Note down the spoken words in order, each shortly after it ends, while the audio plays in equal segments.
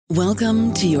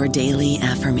Welcome to your daily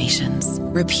affirmations.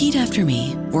 Repeat after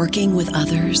me. Working with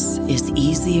others is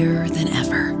easier than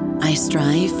ever. I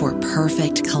strive for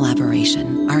perfect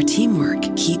collaboration. Our teamwork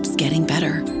keeps getting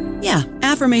better. Yeah,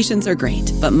 affirmations are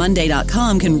great, but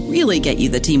Monday.com can really get you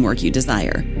the teamwork you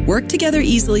desire. Work together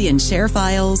easily and share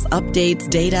files, updates,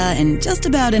 data, and just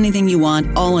about anything you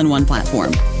want all in one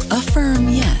platform. Affirm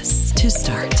yes to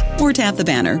start, or tap the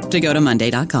banner to go to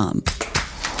Monday.com.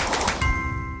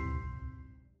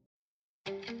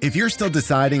 If you're still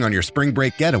deciding on your spring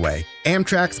break getaway,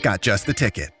 Amtrak's got just the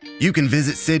ticket. You can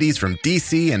visit cities from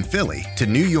D.C. and Philly to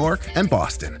New York and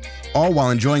Boston, all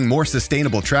while enjoying more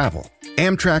sustainable travel.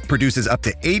 Amtrak produces up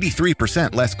to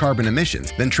 83% less carbon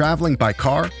emissions than traveling by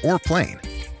car or plane.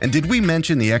 And did we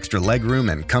mention the extra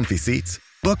legroom and comfy seats?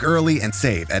 Book early and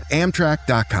save at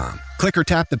Amtrak.com. Click or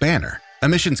tap the banner.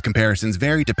 Emissions comparisons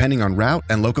vary depending on route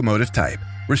and locomotive type.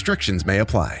 Restrictions may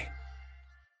apply.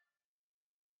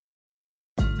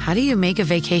 How do you make a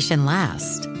vacation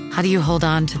last? How do you hold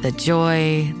on to the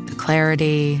joy, the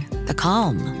clarity, the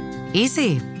calm?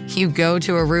 Easy. You go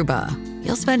to Aruba.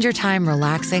 You'll spend your time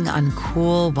relaxing on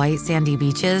cool, white, sandy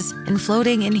beaches and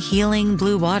floating in healing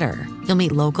blue water. You'll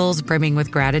meet locals brimming with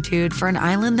gratitude for an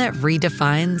island that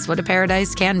redefines what a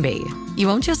paradise can be. You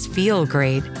won't just feel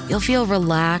great. You'll feel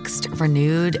relaxed,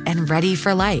 renewed, and ready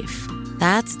for life.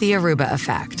 That's the Aruba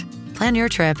effect. Plan your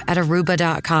trip at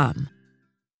Aruba.com.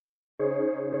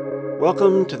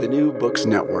 Welcome to the New Books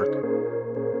Network.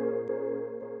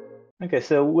 Okay,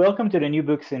 so welcome to the New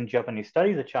Books in Japanese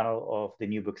Studies, a channel of the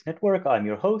New Books Network. I'm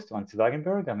your host, Hans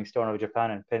Wagenberg. I'm historian of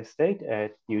Japan and Penn State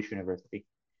at Kyushu University.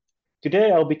 Today,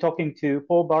 I'll be talking to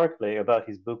Paul Barclay about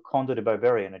his book, Kondo the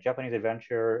Barbarian, a Japanese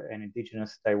adventure and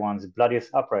Indigenous Taiwan's Bloodiest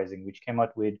Uprising, which came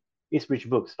out with Eastbridge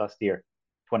Books last year,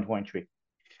 2023.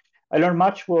 I learned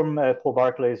much from Paul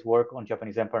Barclay's work on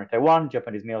Japanese Empire in Taiwan,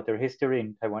 Japanese military history,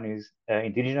 and Taiwanese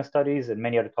indigenous studies, and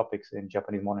many other topics in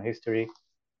Japanese modern history.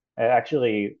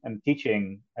 Actually, I'm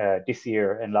teaching this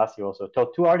year and last year also,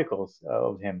 taught 2 articles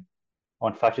of him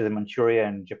on fascism in Manchuria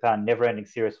and Japan, never-ending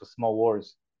series of small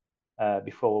wars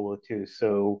before World War II.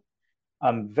 So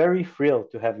I'm very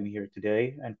thrilled to have him here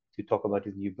today and to talk about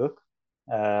his new book.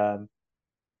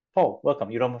 Paul,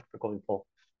 welcome. You don't have to call me Paul.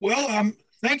 Well,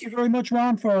 thank you very much,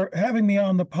 Ron, for having me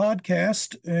on the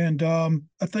podcast. And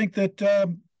I think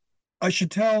that I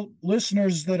should tell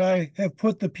listeners that I have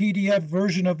put the PDF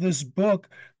version of this book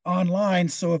online.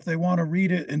 So if they want to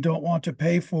read it and don't want to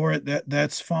pay for it,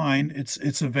 that's fine.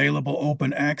 It's available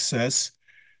open access.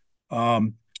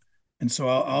 And so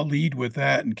I'll lead with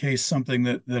that in case something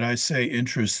that I say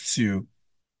interests you.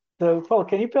 So, Paul,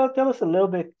 can you tell us a little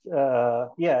bit?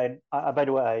 And by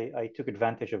the way, I took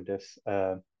advantage of this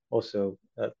also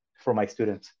for my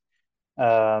students.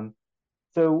 Can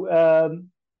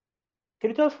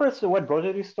you tell us first what brought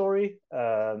you to this story,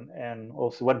 and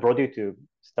also what brought you to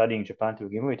studying Japan to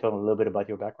begin with? Tell a little bit about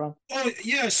your background. Oh,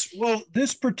 yes. Well,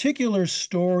 this particular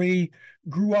story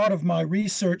grew out of my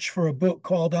research for a book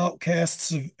called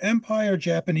Outcasts of Empire,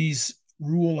 Japanese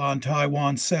Rule on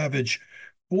Taiwan's Savage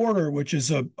Border, which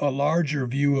is a larger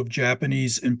view of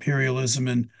Japanese imperialism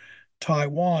in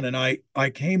Taiwan. And I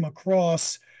came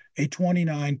across a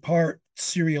 29-part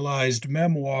serialized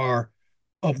memoir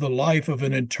of the life of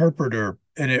an interpreter,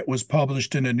 and it was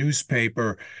published in a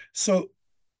newspaper. So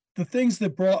the things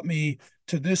that brought me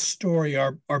to this story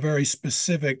are very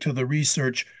specific to the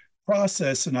research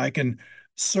process, and I can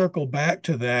circle back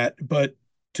to that. But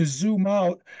to zoom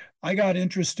out, I got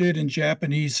interested in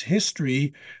Japanese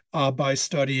history by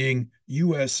studying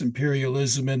U.S.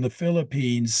 imperialism in the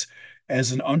Philippines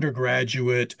as an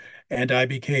undergraduate, and I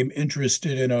became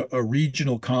interested in a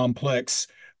regional complex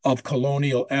of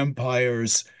colonial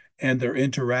empires and their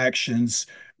interactions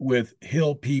with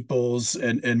hill peoples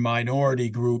and minority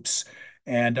groups.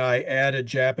 And I added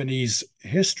Japanese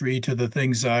history to the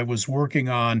things I was working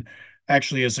on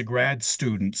actually as a grad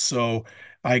student. So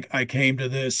I came to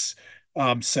this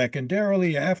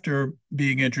secondarily after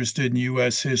being interested in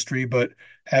U.S. history, but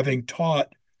having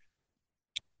taught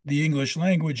the English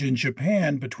language in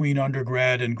Japan between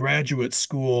undergrad and graduate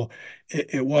school,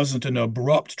 it wasn't an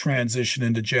abrupt transition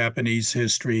into Japanese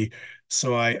history.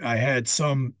 So I had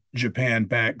some Japan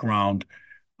background.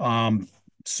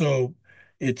 So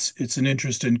it's an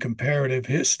interest in comparative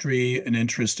history, an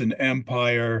interest in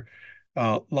empire,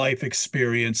 life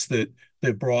experience that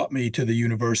brought me to the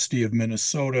University of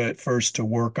Minnesota at first to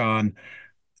work on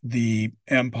the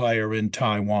empire in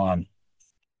Taiwan.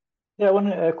 Yeah,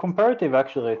 when comparative,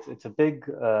 actually, it's a big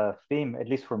theme, at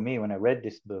least for me, when I read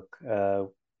this book.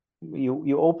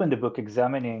 You open the book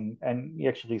examining, and you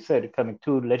actually said coming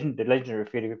 2 legendary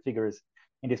figures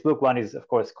in this book. One is, of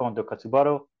course, Kondo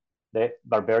Katsubaro, the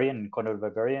Barbarian, Kondo the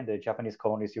Barbarian, the Japanese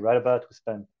colonist you write about, who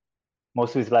spent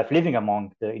most of his life living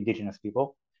among the indigenous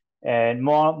people. And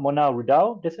Mona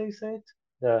Rudao, that's how you say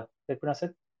it? They pronounce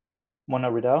it? Mona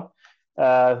Rudao,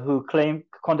 who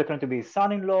Kondo claimed to be his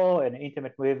son-in-law and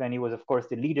intimate with, and he was, of course,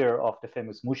 the leader of the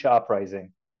famous Musha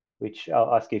Uprising, which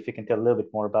I'll ask you if you can tell a little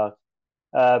bit more about.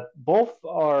 Both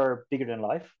are bigger than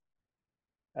life.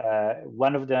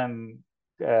 One of them,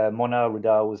 Mona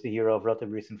Rudao, was the hero of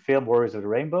relatively recent film Warriors of the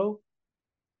Rainbow.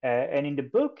 And in the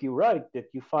book, you write that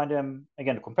you find them,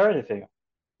 again, the comparative thing,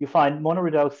 you find Mona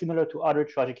Rudao similar to other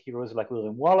tragic heroes like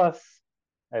William Wallace.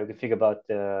 You can think about,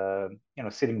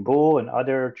 Sitting Bull and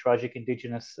other tragic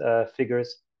indigenous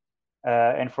figures.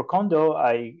 And for Kondo,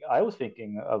 I was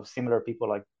thinking of similar people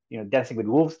like, Dancing with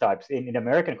Wolves types in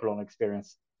American colonial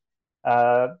experience.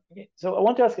 So I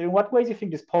want to ask you, in what ways do you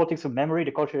think this politics of memory,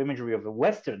 the cultural imagery of a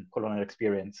Western colonial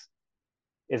experience,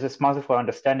 is responsible for our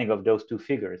understanding of those two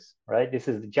figures, right? This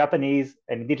is the Japanese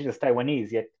and indigenous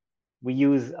Taiwanese, yet we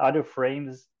use other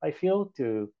frames, I feel,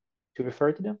 to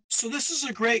refer to them? So this is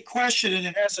a great question, and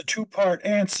it has a two-part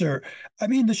answer. I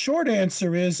mean, the short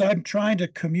answer is I'm trying to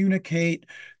communicate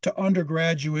to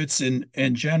undergraduates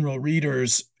and general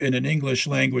readers in an English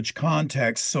language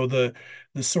context. So the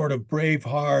sort of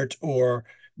Braveheart or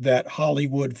that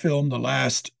Hollywood film, The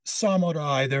Last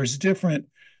Samurai, there's different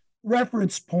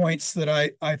reference points that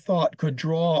I thought could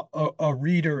draw a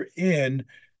reader in.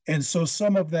 And so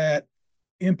some of that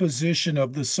imposition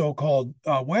of the so-called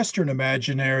Western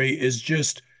imaginary is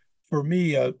just, for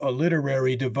me, a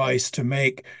literary device to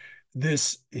make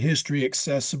this history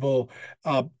accessible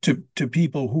to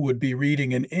people who would be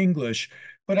reading in English.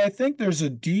 But I think there's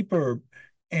a deeper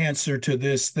answer to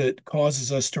this that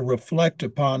causes us to reflect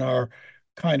upon our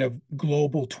kind of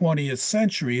global 20th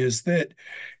century, is that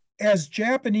as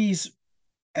Japanese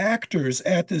actors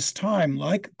at this time,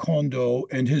 like Kondo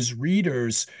and his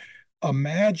readers,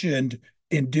 imagined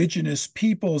indigenous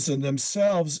peoples and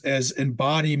themselves as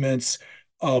embodiments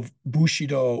of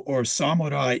Bushido or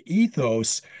samurai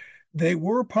ethos, they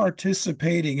were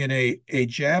participating in a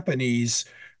Japanese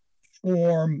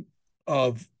form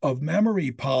of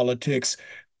memory politics.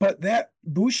 But that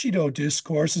Bushido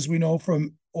discourse, as we know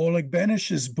from Oleg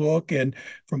Benish's book and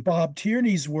from Bob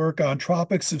Tierney's work on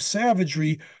Tropics of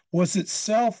Savagery, was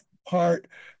itself part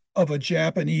of a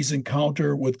Japanese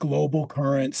encounter with global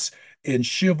currents in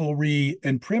chivalry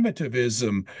and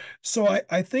primitivism. So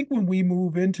I think when we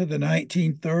move into the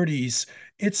 1930s,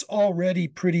 it's already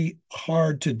pretty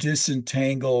hard to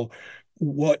disentangle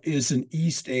what is an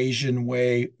East Asian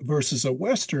way versus a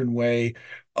Western way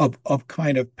of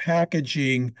kind of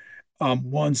packaging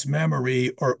one's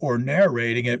memory or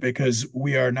narrating it, because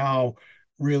we are now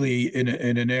really in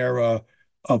an era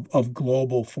of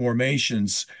global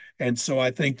formations. And so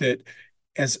I think that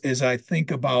as I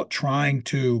think about trying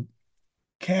to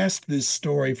cast this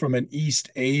story from an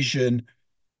East Asian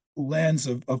lens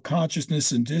of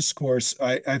consciousness and discourse,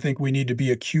 I think we need to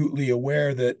be acutely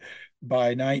aware that by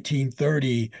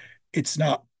 1930, it's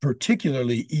not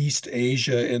particularly East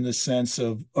Asia in the sense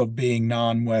of being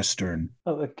non-Western.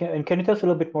 Oh, and can you tell us a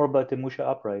little bit more about the Musha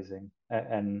Uprising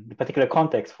and the particular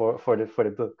context for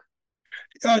the book?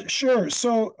 Sure.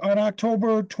 So on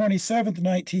October 27th,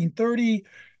 1930,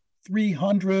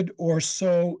 300 or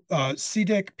so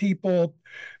Sidek people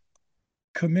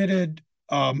committed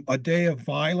a day of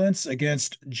violence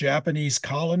against Japanese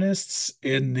colonists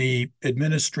in the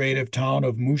administrative town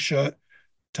of Musha,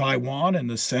 Taiwan, in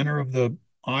the center of the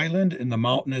island in the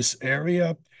mountainous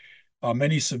area.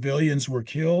 Many civilians were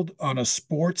killed on a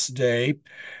sports day,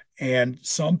 and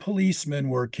some policemen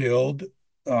were killed.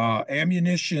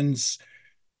 Ammunitions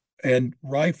and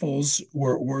rifles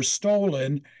were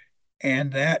stolen,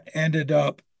 and that ended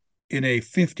up in a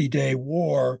 50-day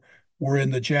war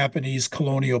wherein the Japanese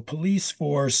colonial police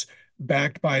force,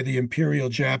 backed by the Imperial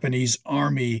Japanese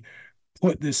Army,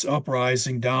 put this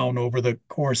uprising down over the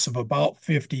course of about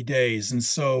 50 days. And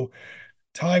so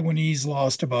Taiwanese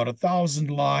lost about 1,000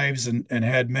 lives and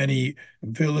had many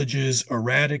villages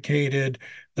eradicated.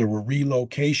 There were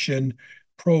relocation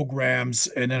programs.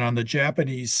 And then on the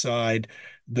Japanese side,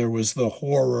 there was the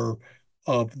horror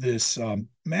of this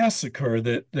massacre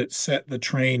that set the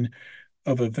train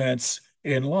of events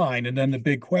in line. And then the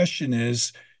big question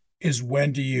is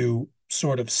when do you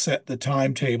sort of set the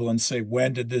timetable and say,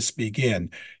 when did this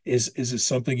begin? Is it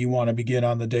something you want to begin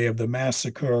on the day of the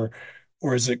massacre,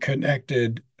 or is it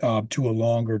connected to a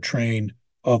longer train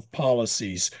of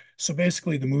policies? So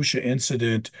basically, the Musha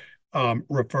incident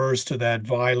refers to that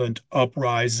violent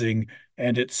uprising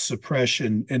and its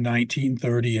suppression in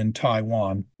 1930 in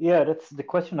Taiwan. Yeah, that's the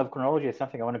question of chronology is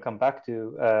something I want to come back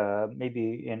to,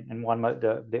 maybe in one of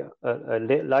the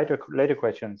later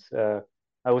questions.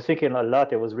 I was thinking a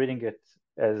lot. I was reading it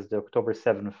as the October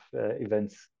 7th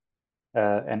events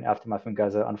and aftermath in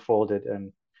Gaza unfolded,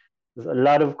 and there's a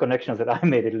lot of connections that I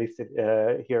made, at least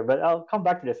here. But I'll come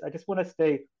back to this. I just want to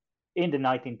stay in the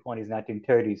 1920s,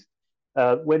 1930s.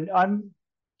 When I'm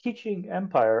teaching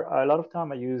Empire, a lot of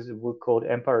time I use a book called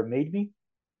Empire Made Me.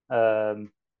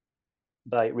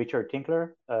 By Richard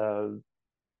Tinkler.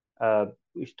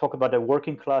 We talk about a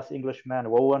working class Englishman,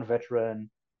 World War I veteran,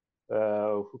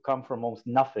 who come from almost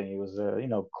nothing. He was a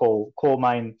coal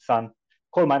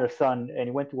miner's son, and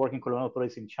he went to work in colonial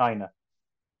police in China.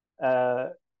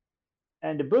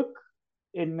 And the book,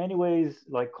 in many ways,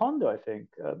 like Kondo, I think,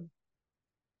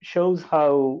 shows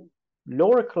how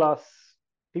lower class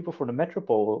people from the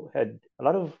metropole had a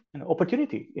lot of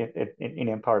opportunity in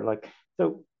empire.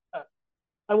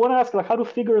 I want to ask, how do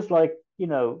figures like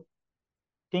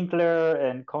Tinkler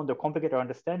and Kondo complicate our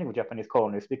understanding of Japanese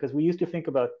colonists? Because we used to think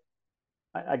about,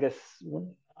 I guess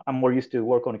I'm more used to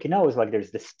work on Okinawa, is like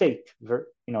there's the state,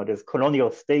 there's colonial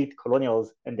state,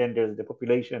 colonials, and then there's the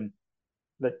population.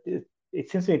 But it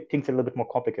seems to me things are a little bit more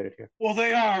complicated here. Well,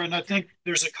 they are, and I think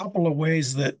there's a couple of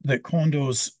ways that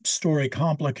Kondo's story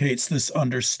complicates this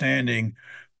understanding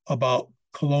about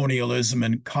colonialism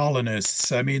and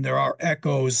colonists. I mean, there are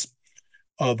echoes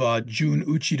of Jun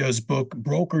Uchida's book,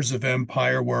 Brokers of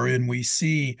Empire, wherein we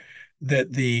see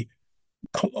that the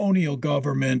colonial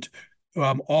government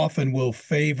often will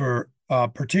favor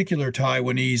particular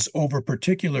Taiwanese over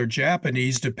particular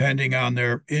Japanese, depending on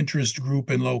their interest group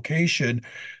and location,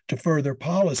 to further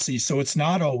policy. So it's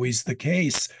not always the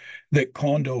case that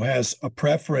Kondo has a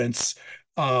preference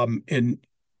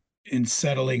in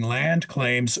settling land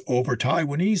claims over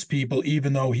Taiwanese people,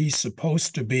 even though he's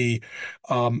supposed to be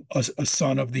a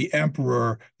son of the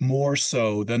emperor more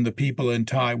so than the people in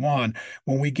Taiwan.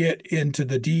 When we get into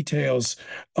the details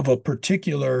of a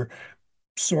particular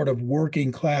sort of working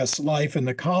class life in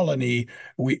the colony,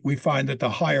 we find that the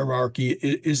hierarchy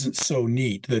isn't so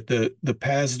neat, that the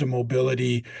paths to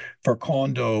mobility for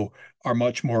Kondo are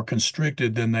much more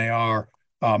constricted than they are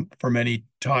for many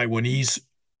Taiwanese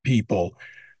people.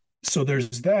 So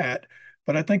there's that,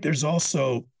 but I think there's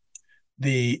also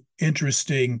the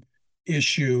interesting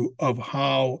issue of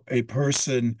how a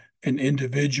person, an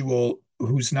individual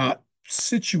who's not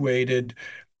situated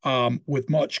with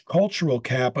much cultural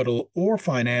capital or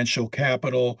financial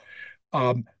capital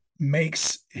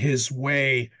makes his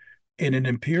way in an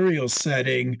imperial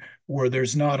setting where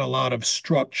there's not a lot of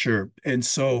structure. And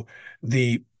so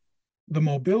the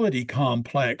mobility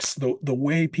complex, the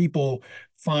way people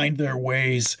find their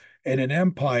ways in an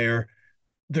empire,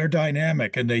 they're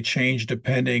dynamic and they change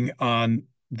depending on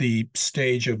the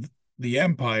stage of the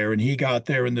empire. And he got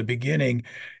there in the beginning,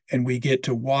 and we get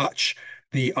to watch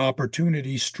the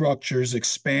opportunity structures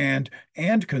expand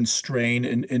and constrain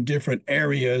in different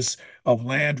areas of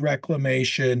land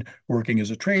reclamation, working as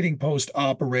a trading post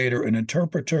operator, an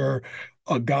interpreter,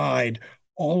 a guide.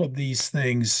 All of these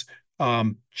things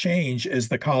change as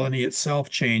the colony itself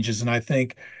changes. And I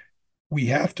think we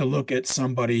have to look at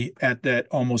somebody at that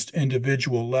almost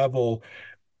individual level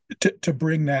to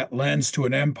bring that lens to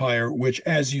an empire, which,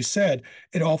 as you said,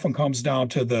 it often comes down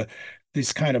to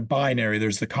this kind of binary.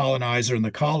 There's the colonizer and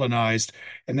the colonized,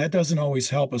 and that doesn't always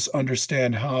help us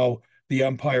understand how the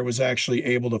empire was actually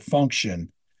able to function.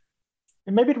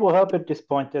 And maybe it will help at this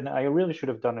point, and I really should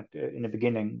have done it in the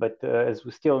beginning, but as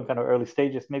we're still in kind of early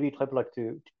stages, maybe it'd help like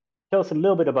to tell us a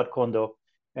little bit about Kondo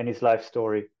and his life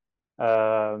story.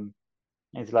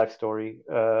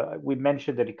 We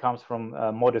mentioned that he comes from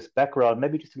a modest background.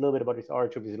 Maybe just a little bit about his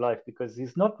arc of his life, because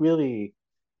he's not really,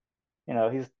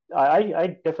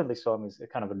 I definitely saw him as a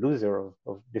kind of a loser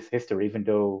of this history, even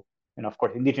though, of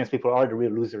course, indigenous people are the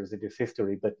real losers in this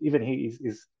history. But even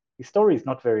his story is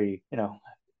not very,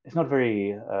 it's not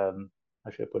very,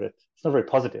 how should I put it? It's not very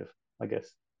positive, I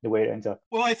guess, the way it ends up.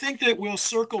 Well, I think that we'll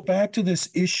circle back to this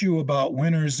issue about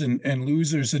winners and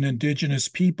losers and indigenous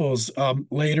peoples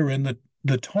later in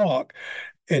the talk.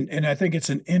 And I think it's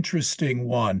an interesting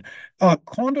one.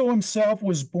 Kondo himself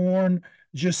was born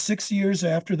just 6 years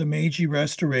after the Meiji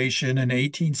Restoration in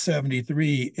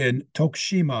 1873 in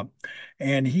Tokushima.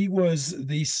 And he was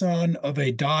the son of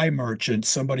a dye merchant,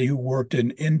 somebody who worked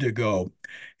in indigo.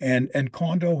 And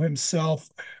Kondo himself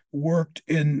worked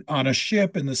on a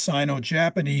ship in the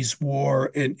Sino-Japanese War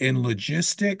in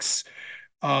logistics.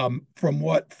 From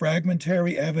what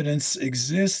fragmentary evidence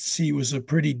exists, he was a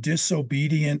pretty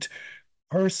disobedient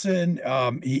person.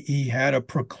 He had a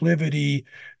proclivity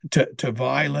to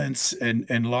violence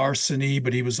and larceny,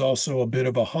 but he was also a bit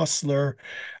of a hustler.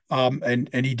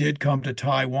 And he did come to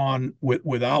Taiwan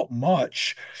without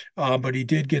much, but he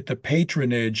did get the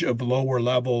patronage of lower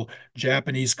level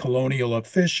Japanese colonial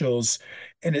officials.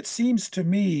 And it seems to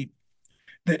me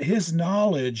that his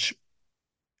knowledge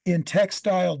in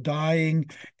textile dyeing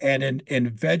and in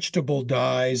vegetable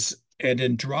dyes and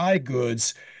in dry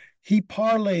goods, he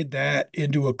parlayed that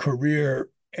into a career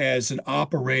as an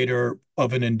operator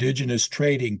of an indigenous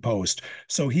trading post.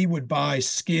 So he would buy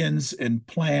skins and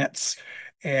plants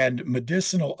and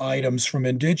medicinal items from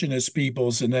indigenous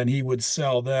peoples, and then he would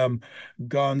sell them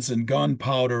guns and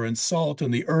gunpowder and salt in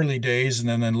the early days, and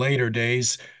then in later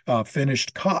days,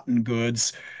 finished cotton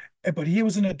goods. But he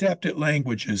was an adept at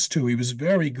languages too. He was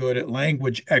very good at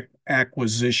language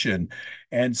acquisition.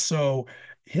 And so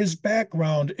his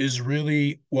background is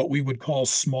really what we would call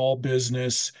small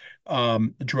business,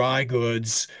 dry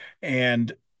goods.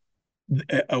 And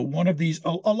one of these,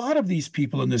 a lot of these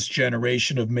people in this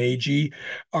generation of Meiji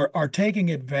are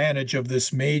taking advantage of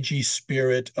this Meiji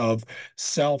spirit of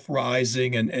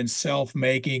self-rising and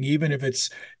self-making, even if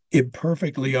it's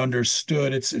imperfectly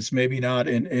understood. It's maybe not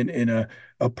in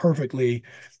a perfectly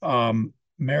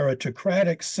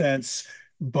meritocratic sense,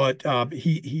 but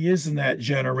he is in that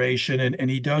generation, and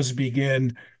he does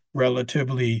begin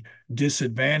relatively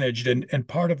disadvantaged. And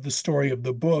part of the story of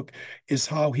the book is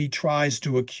how he tries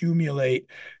to accumulate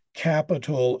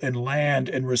capital and land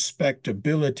and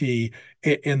respectability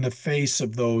in the face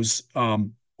of those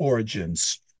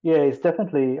origins. Yeah, it's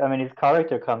definitely. I mean, his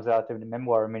character comes out in the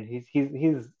memoir. I mean,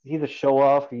 he's a show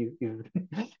off. He's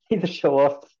he's a show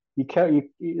off.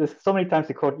 There's so many times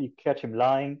you catch him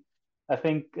lying. I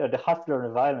think the hustler and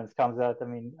the violence comes out. I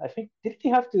mean, I think did he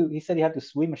have to? He said he had to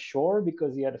swim ashore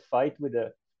because he had a fight with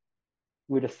the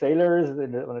sailors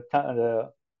on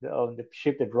the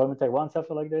ship that brought him to Taiwan,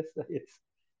 something like this. It's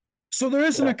So there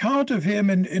is an yeah, account of him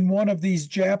in one of these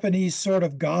Japanese sort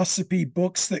of gossipy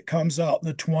books that comes out in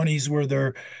the 20s where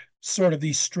they're sort of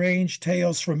these strange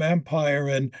tales from empire.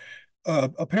 And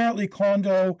apparently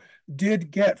Kondo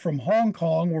did get from Hong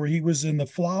Kong, where he was in the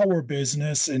flower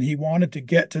business, and he wanted to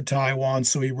get to Taiwan.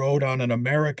 So he rode on an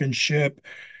American ship.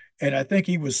 And I think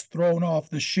he was thrown off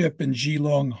the ship in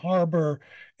Geelong Harbor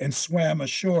and swam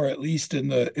ashore, at least in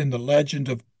the legend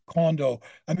of Kondo.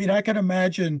 I mean, I can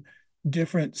imagine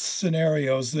different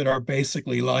scenarios that are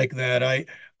basically like that.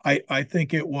 I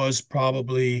think it was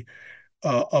probably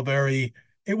a very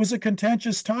it was a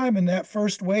contentious time in that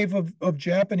first wave of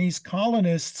Japanese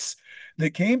colonists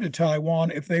that came to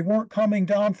Taiwan. If they weren't coming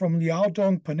down from the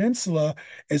Liaodong Peninsula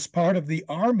as part of the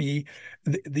army,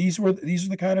 these are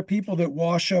the kind of people that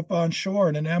wash up on shore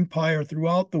in an empire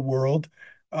throughout the world,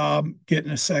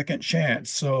 getting a second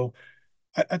chance. So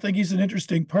I think he's an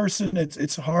interesting person.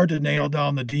 It's hard to nail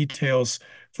down the details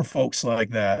for folks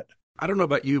like that. I don't know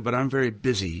about you, but I'm very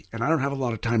busy and I don't have a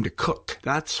lot of time to cook.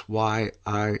 That's why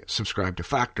I subscribe to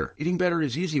Factor. Eating better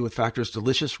is easy with Factor's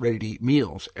delicious, ready-to-eat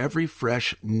meals. Every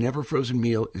fresh, never frozen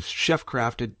meal is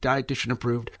chef-crafted, dietitian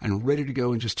approved, and ready to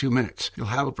go in just 2 minutes. You'll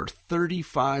have over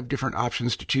 35 different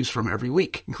options to choose from every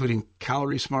week, including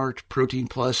Calorie Smart, Protein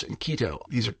Plus, and Keto.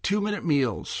 These are 2-minute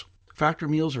meals. Factor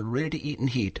meals are ready to eat and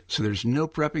heat, so there's no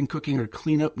prepping, cooking, or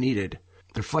cleanup needed.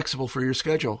 They're flexible for your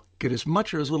schedule. Get as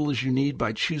much or as little as you need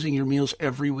by choosing your meals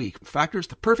every week. Factor is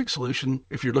the perfect solution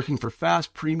if you're looking for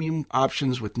fast, premium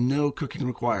options with no cooking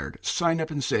required. Sign up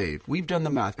and save. We've done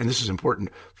the math, and this is important.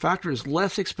 Factor is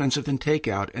less expensive than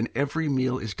takeout, and every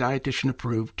meal is dietitian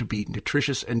approved to be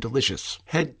nutritious and delicious.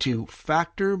 Head to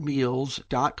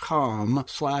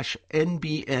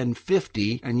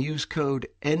factormeals.com/NBN50 and use code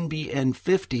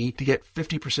NBN50 to get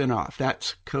 50% off.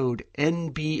 That's code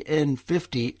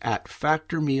NBN50 at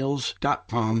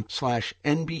factormeals.com/NBN50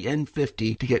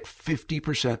 to get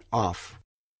 50% off.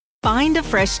 Find a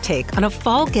fresh take on a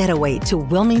fall getaway to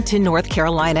Wilmington, North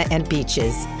Carolina and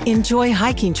beaches. Enjoy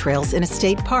hiking trails in a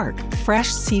state park, fresh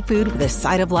seafood with a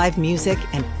side of live music,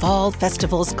 and fall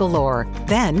festivals galore.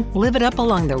 Then live it up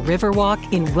along the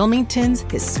Riverwalk in Wilmington's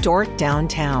historic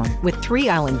downtown. With 3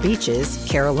 island beaches,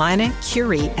 Carolina,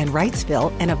 Curie, and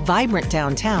Wrightsville, and a vibrant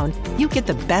downtown, you get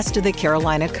the best of the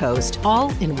Carolina coast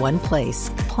all in one place.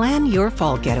 Plan your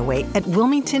fall getaway at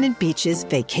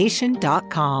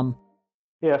WilmingtonandBeachesVacation.com.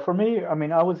 yeah. For me, I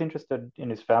mean, I was interested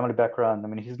in his family background. I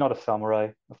mean, he's not a samurai,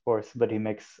 of course, but he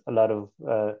makes a lot of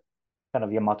kind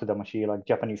of Yamato Damashi, like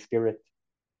Japanese spirit.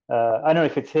 I don't know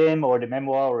if it's him or the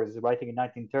memoir or his writing in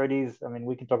 1930s. I mean,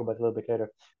 we can talk about it a little bit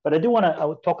later. But I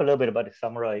would talk a little bit about the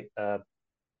samurai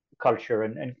culture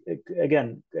and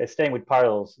again, staying with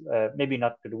parallels, maybe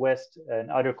not to the West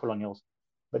and other colonials.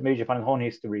 but maybe Japan's own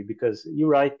history, because you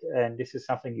write, and this is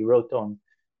something you wrote on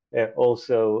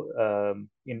also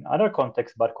in other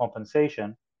contexts about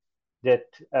compensation, that,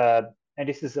 and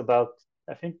this is about,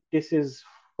 I think this is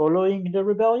following the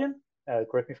rebellion,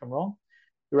 correct me if I'm wrong,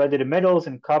 you write that the medals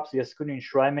and cups, the Yasukuni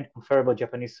enshrinement conferred by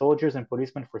Japanese soldiers and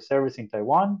policemen for service in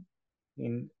Taiwan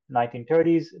in late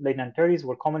 1930s,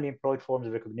 were commonly employed forms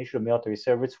of recognition of military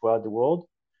service throughout the world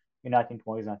in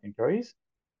 1920s, 1930s.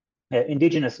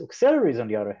 Indigenous auxiliaries, on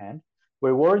the other hand,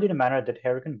 were awarded in a manner that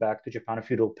harkened back to Japan's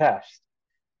feudal past,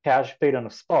 cash paid on the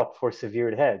spot for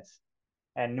severed heads.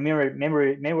 And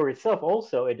memory itself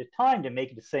also, at the time, they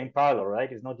make the same parallel,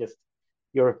 right? It's not just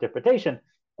your interpretation.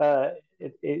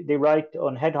 They write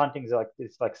on headhunting like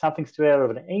it's like something straight out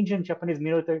of an ancient Japanese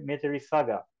military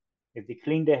saga. If they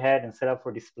clean the head and set up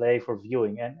for display for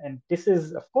viewing. And this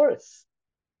is, of course,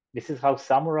 this is how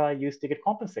samurai used to get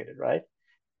compensated, right?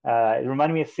 It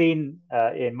reminded me of a scene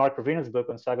in Mark Ravina's book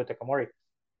on Saigo Takamori.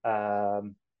 I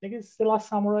think it's The Last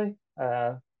Samurai,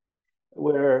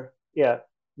 where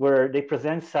they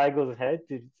present Saigo's head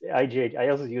to IGH. I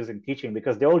also use in teaching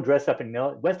because they all dress up in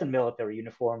Western military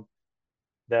uniform,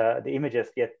 the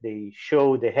images, yet they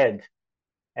show the head.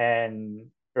 And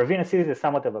Ravina sees it as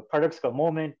somewhat of a paradoxical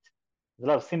moment. There's a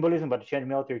lot of symbolism about the changed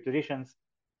military traditions.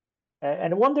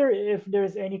 And I wonder if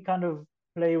there's any kind of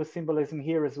play with symbolism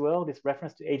here as well, this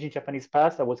reference to ancient Japanese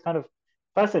past. I was kind of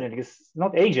fascinating. It's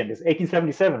not ancient, it's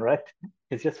 1877, right?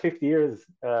 It's just 50 years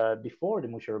before the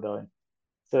Musha Rebellion.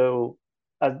 So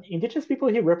indigenous people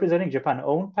here representing Japan's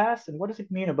own past, and what does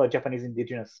it mean about Japanese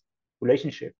indigenous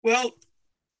relationship? Well,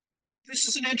 this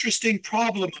is an interesting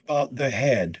problem about the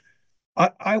head.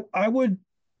 I would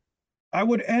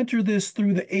enter this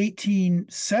through the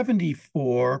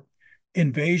 1874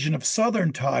 invasion of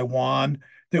southern Taiwan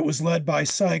that was led by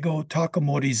Saigo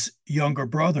Takamori's younger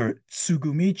brother,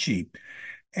 Tsugumichi.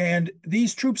 And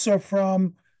these troops are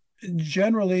from,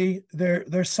 generally,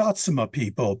 they're Satsuma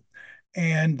people,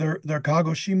 and they're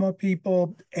Kagoshima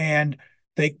people, and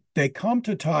they come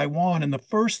to Taiwan, and the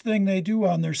first thing they do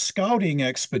on their scouting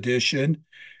expedition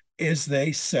is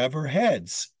they sever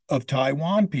heads of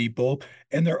Taiwan people,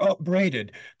 and they're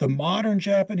upbraided. The modern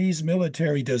Japanese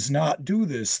military does not do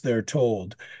this, they're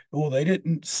told. Well, they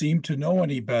didn't seem to know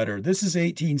any better. This is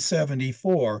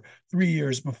 1874, 3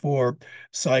 years before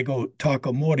Saigo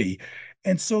Takamori.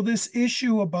 And so this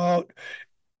issue about,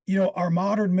 are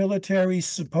modern military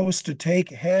supposed to take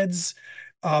heads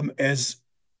as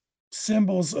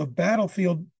symbols of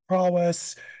battlefield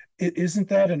prowess? Isn't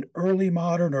that an early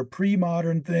modern or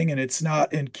pre-modern thing, and it's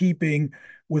not in keeping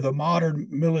with a modern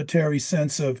military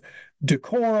sense of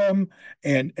decorum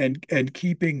and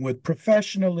keeping with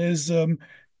professionalism?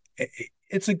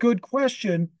 It's a good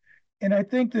question, and I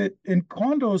think that in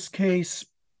Kondo's case,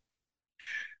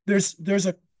 there's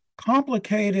a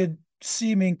complicated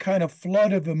seeming kind of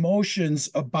flood of emotions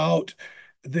about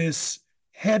this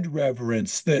head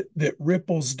reverence that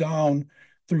ripples down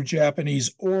through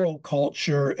Japanese oral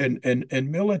culture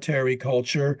and military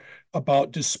culture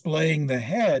about displaying the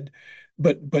head,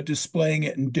 but displaying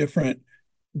it in different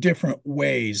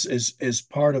ways as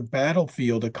part of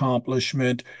battlefield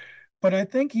accomplishment. But I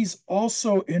think he's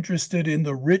also interested in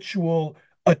the ritual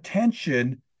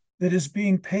attention that is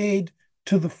being paid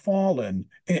to the fallen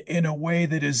in a way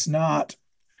that is not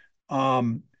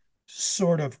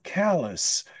sort of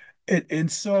callous.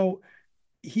 And so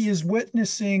he is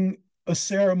witnessing a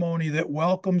ceremony that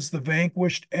welcomes the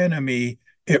vanquished enemy.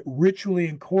 It ritually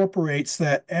incorporates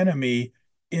that enemy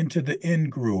into the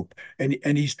in-group,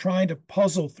 and he's trying to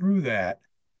puzzle through that.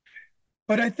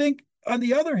 But I think, on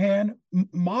the other hand,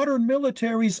 modern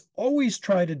militaries always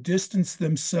try to distance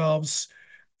themselves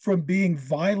from being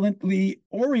violently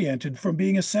oriented, from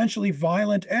being essentially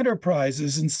violent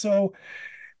enterprises. And so,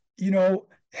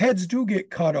 heads do get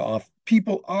cut off.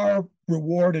 People are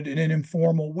rewarded in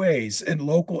informal ways, and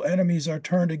local enemies are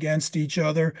turned against each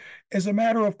other as a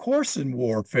matter of course in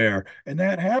warfare. And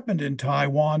that happened in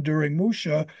Taiwan during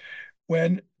Musha,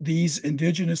 when these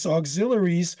indigenous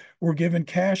auxiliaries were given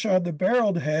cash on the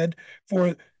barreled head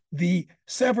for the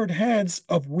severed heads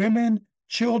of women,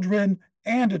 children,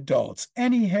 and adults.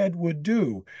 Any head would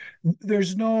do.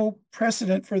 There's no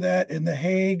precedent for that in The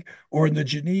Hague or in the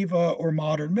Geneva or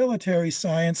modern military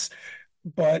science,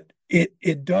 but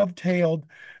it dovetailed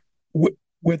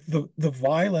with the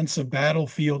violence of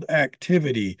battlefield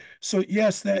activity. So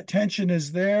yes, that tension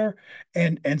is there,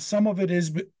 and some of it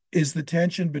is the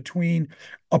tension between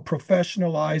a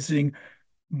professionalizing,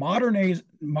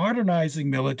 modernizing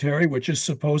military, which is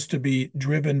supposed to be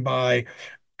driven by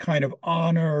kind of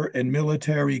honor and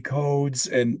military codes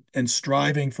and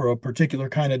striving for a particular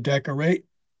kind of decoration,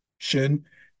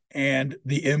 and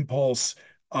the impulse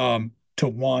to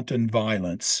wanton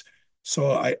violence.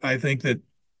 So I think that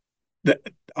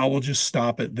I will just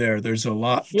stop it there. There's a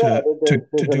lot Yeah, to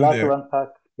there's a do lot to there. unpack.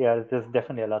 Yeah, there's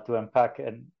definitely a lot to unpack,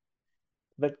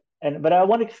 but I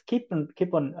want to keep on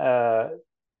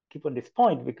this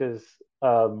point because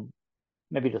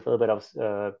maybe just a little bit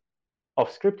of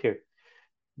off script here.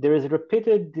 There is a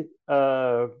repeated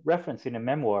reference in a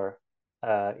memoir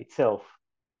itself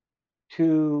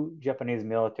to Japanese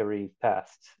military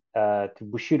past, to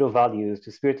Bushido values,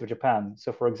 to spirit of Japan.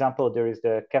 So, for example, there is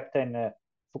the Captain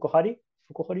Fukuhari.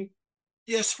 Fukuhari.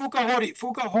 Yes,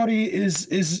 Fukahori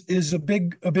is a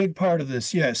big part of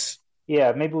this. Yes.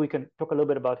 Yeah, maybe we can talk a little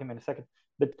bit about him in a second.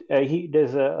 But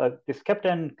this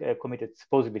captain committed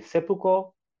supposedly seppuku.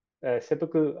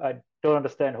 Seppuku, I don't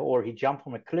understand, or he jumped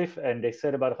from a cliff, and they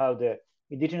said about how the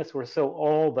indigenous were so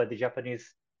awed by the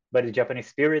Japanese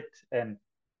spirit and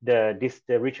the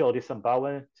ritual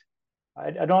disembowelment.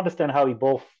 I don't understand how he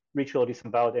both ritual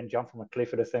disemboweled and jumped from a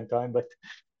cliff at the same time, but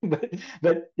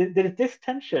there's this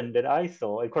tension that I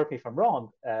saw, and correct me if I'm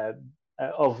wrong,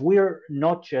 of we're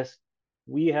not just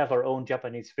we have our own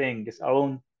Japanese thing, this our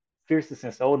own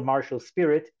fierceness, our own martial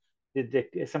spirit,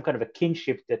 some kind of a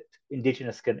kinship that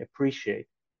indigenous can appreciate.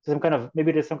 So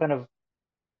maybe there's some kind of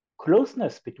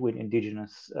closeness between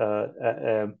indigenous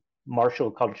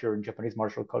martial culture and Japanese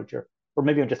martial culture, or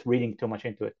maybe I'm just reading too much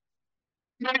into it.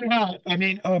 Yeah, I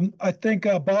mean, I think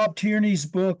Bob Tierney's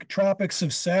book Tropics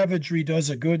of Savagery does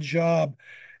a good job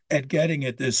at getting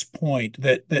at this point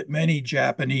that many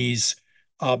Japanese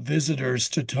visitors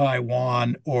to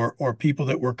Taiwan or people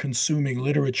that were consuming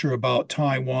literature about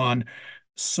Taiwan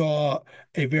saw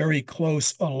a very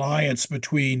close alliance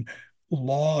between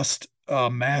lost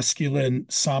masculine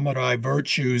samurai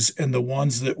virtues and the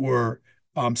ones that were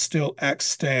still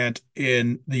extant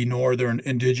in the northern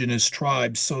indigenous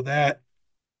tribes. So that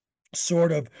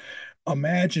sort of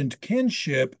imagined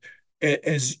kinship,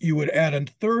 as you would add a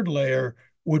third layer,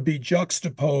 would be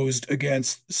juxtaposed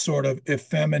against sort of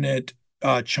effeminate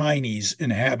Chinese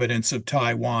inhabitants of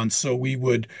Taiwan. So we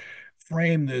would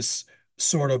frame this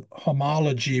sort of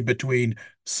homology between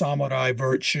samurai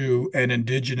virtue and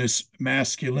indigenous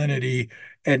masculinity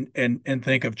and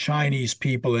think of Chinese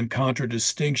people in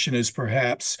contradistinction as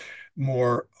perhaps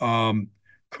more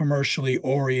commercially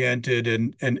oriented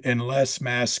and less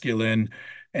masculine.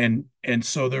 And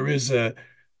so there is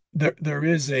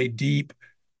a deep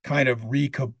kind of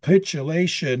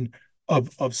recapitulation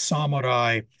of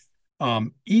samurai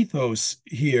ethos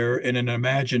here in an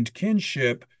imagined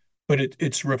kinship, but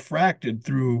it's refracted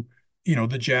through,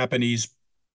 the Japanese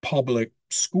public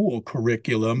school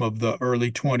curriculum of the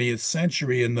early 20th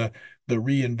century and the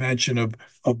reinvention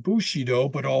of Bushido,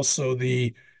 but also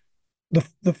the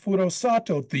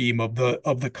Furosato theme of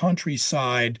the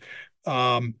countryside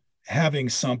having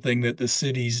something that the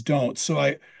cities don't.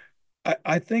 So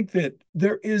I think that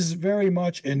there is very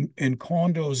much in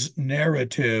Kondo's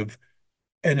narrative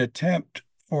an attempt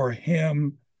for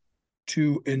him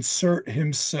to insert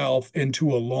himself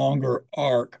into a longer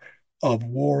arc of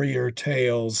warrior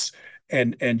tales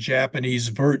and Japanese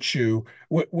virtue,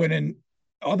 when in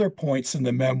other points in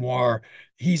the memoir,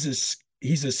 he's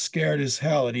as scared as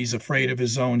hell and he's afraid of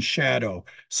his own shadow.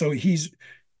 So he's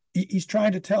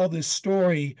trying to tell this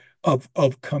story of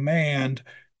command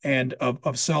and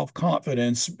of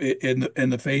self-confidence in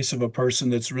the face of a person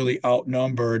that's really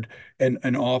outnumbered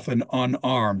and often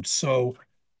unarmed. So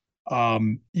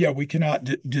yeah, we cannot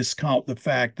discount the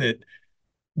fact that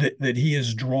he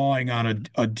is drawing on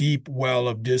a deep well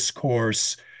of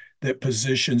discourse that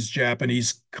positions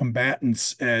Japanese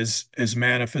combatants as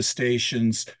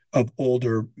manifestations of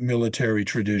older military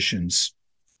traditions.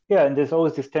 Yeah, and there's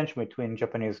always this tension between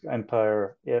Japanese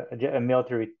empire, and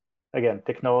military, again,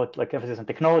 technology, like emphasis on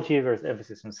technology versus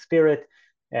emphasis on spirit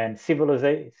and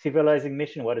civilizing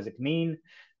mission. What does it mean?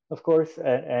 Of course,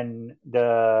 and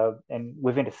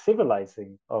within the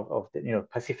civilizing of the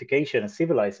pacification and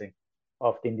civilizing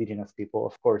of the indigenous people,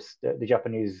 of course, the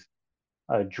Japanese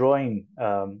drawing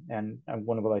and I'm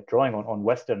going to go like drawing on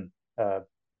Western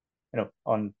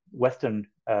on Western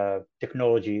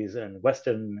technologies and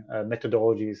Western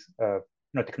methodologies,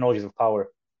 technologies of power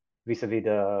vis-a-vis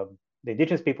the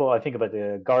indigenous people. I think about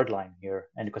the guard line here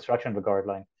and the construction of the guard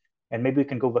line, and maybe we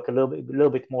can go back a little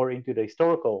bit more into the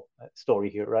historical story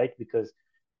here, right? Because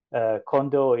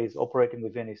Kondo is operating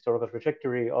within a historical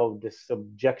trajectory of the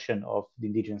subjection of the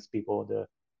indigenous people,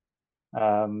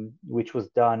 which was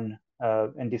done,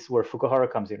 and this is where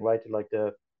Fukuhara comes in, right? Like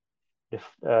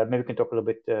maybe we can talk a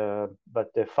little bit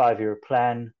about the 5-year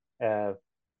plan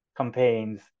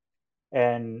campaigns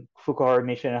and Fukuhara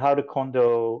mission and how the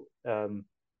Kondo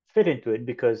fit into it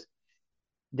because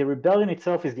the rebellion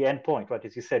itself is the end point, right?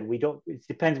 As you said, we don't. It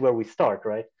depends where we start,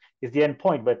 right? It's the end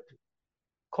point, but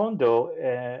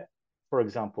Kondo, for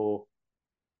example,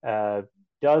 uh,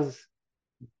 does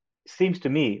seems to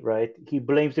me, right? He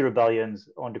blames the rebellions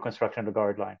on the construction of the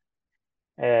guard line,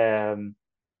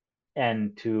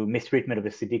 and to mistreatment of the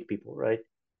Siddiq people, right?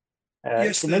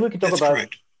 Yes, So maybe we can talk that's about,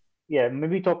 correct. yeah,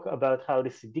 maybe talk about how the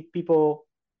Siddiq people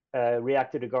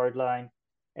react to the guard line,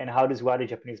 and how does wider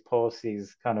Japanese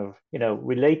policies kind of,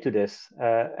 relate to this.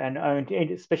 And I'm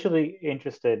especially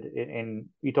interested in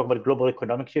you talk about global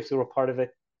economic shifts that were part of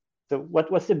it. So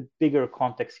what's the bigger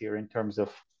context here in terms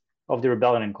of the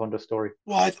rebellion and Kondo story?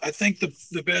 Well, I think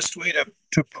the best way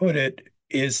to put it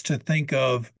is to think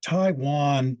of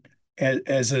Taiwan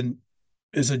as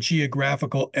as a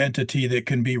geographical entity that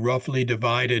can be roughly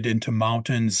divided into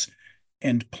mountains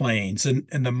and plains. And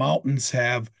the mountains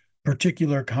have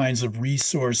particular kinds of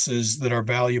resources that are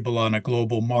valuable on a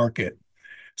global market.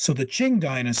 So the Qing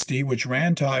dynasty, which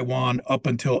ran Taiwan up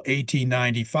until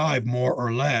 1895, more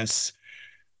or less,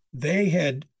 they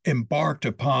had embarked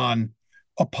upon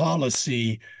a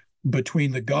policy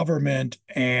between the government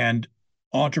and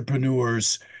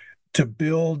entrepreneurs to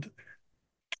build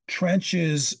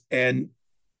trenches and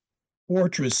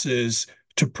fortresses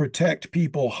to protect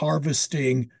people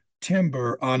harvesting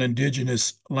timber on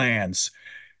indigenous lands.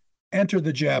 Enter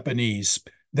the Japanese.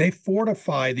 They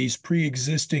fortify these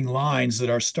pre-existing lines that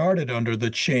are started under the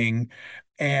Qing,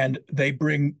 and they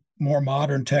bring more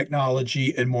modern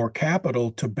technology and more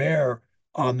capital to bear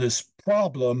on this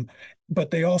problem,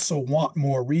 but they also want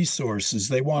more resources.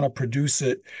 They want to produce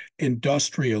it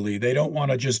industrially. They don't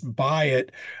want to just buy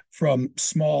it from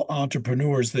small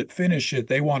entrepreneurs that finish it.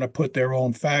 They want to put their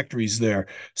own factories there.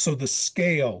 So the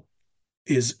scale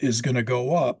is going to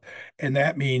go up, and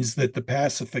that means that the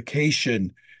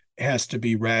pacification has to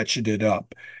be ratcheted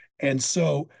up. And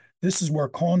so this is where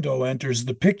Kondo enters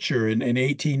the picture. In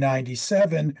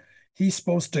 1897, he's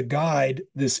supposed to guide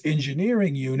this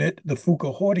engineering unit, the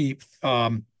Fukuhori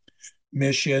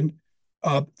mission,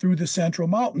 through the Central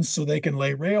Mountains so they can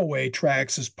lay railway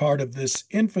tracks as part of this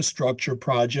infrastructure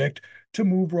project to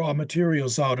move raw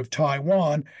materials out of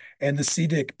Taiwan. And the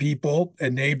Siddiq people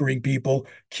and neighboring people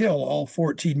kill all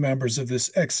 14 members of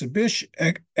this expedition.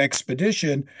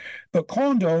 But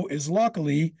Kondo is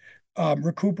luckily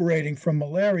recuperating from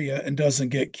malaria and doesn't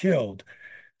get killed.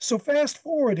 So fast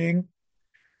forwarding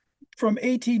from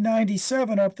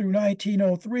 1897 up through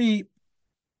 1903,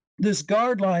 this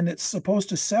guard line that's supposed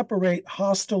to separate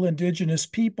hostile indigenous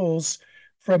peoples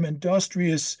from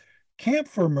industrious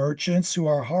camphor merchants who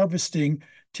are harvesting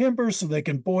timber so they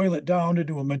can boil it down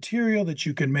into a material that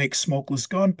you can make smokeless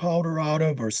gunpowder out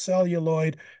of, or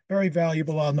celluloid, very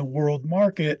valuable on the world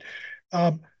market.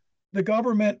 The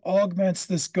government augments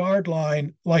this guard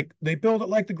line, like they build it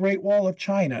like the Great Wall of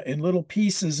China in little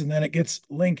pieces, and then it gets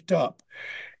linked up.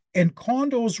 And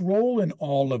Kondo's role in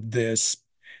all of this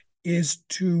is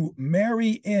to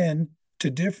marry in to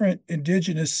different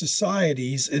indigenous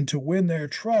societies and to win their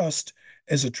trust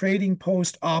as a trading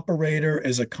post operator,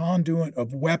 as a conduit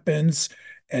of weapons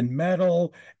and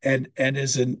metal, and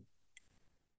as an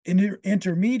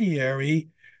intermediary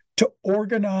to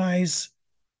organize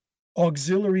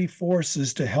auxiliary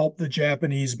forces to help the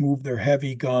Japanese move their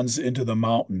heavy guns into the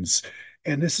mountains.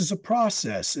 And this is a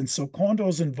process. And so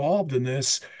Kondo's involved in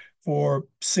this for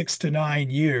 6 to 9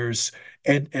 years.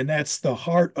 And that's the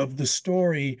heart of the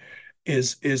story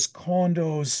is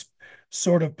Kondo's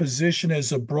sort of position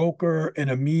as a broker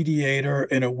and a mediator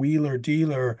and a wheeler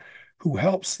dealer who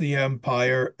helps the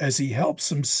empire as he helps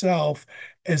himself,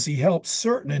 as he helps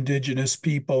certain indigenous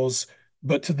peoples,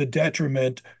 but to the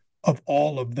detriment of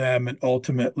all of them and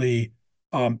ultimately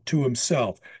to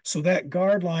himself. So that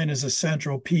guard line is a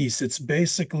central piece. It's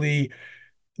basically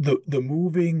the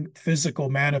moving physical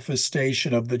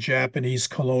manifestation of the Japanese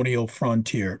colonial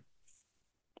frontier.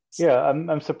 Yeah,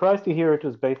 I'm surprised to hear it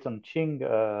was based on Qing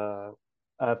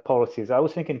policies. I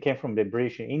was thinking it came from the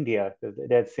British in India.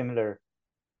 They had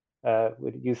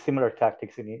would use similar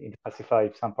tactics in to pacify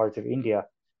some parts of India.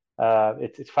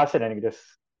 It's fascinating, this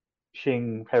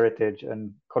Qing heritage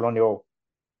and colonial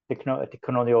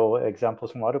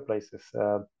examples from other places.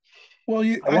 Well,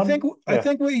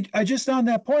 I just on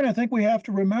that point, I think we have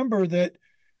to remember that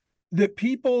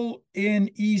people in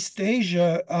East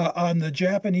Asia, on the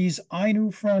Japanese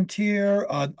Ainu frontier,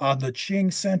 on the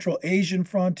Qing Central Asian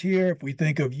frontier, if we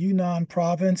think of Yunnan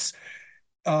province,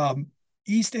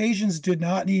 East Asians did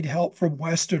not need help from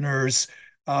Westerners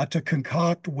to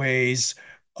concoct ways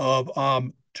of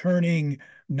turning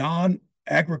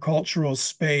non-agricultural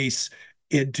space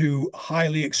into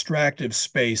highly extractive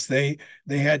space. They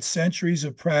had centuries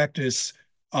of practice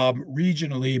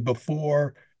regionally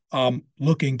before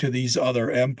looking to these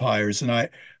other empires, and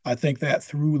I think that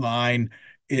through line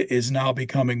is now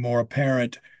becoming more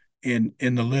apparent in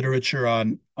the literature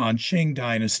on Qing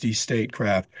dynasty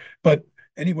statecraft. But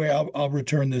anyway, I'll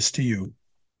return this to you.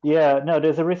 Yeah, no,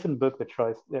 there's a recent book that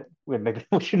tries, well, maybe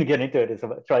we shouldn't get into it, it's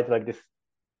about, tries like this,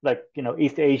 like,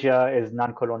 East Asia is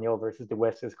non-colonial versus the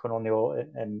West is colonial,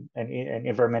 and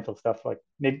environmental stuff. Like,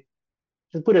 maybe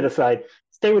just put it aside,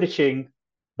 stay with the Qing,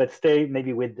 but stay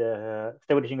with the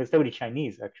Qing, and stay with the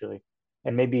Chinese actually,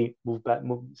 and maybe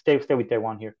stay with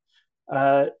Taiwan here.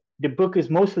 Uh, the book is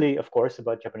mostly, of course,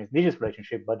 about Japanese-Indigenous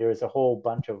relationship, but there is a whole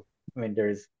bunch of,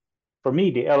 there's, for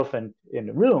me, the elephant in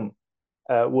the room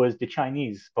was the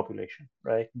Chinese population,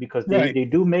 right? Because Right. they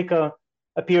do make a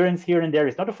appearance here and there.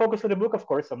 It's not a focus of the book, of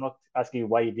course. I'm not asking you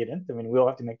why you didn't. We all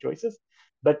have to make choices,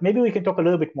 but maybe we can talk a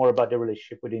little bit more about the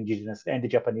relationship with the Indigenous and the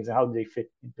Japanese and how they fit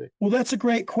into it. Well, that's a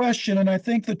great question, and I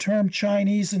think the term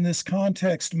Chinese in this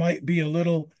context might be a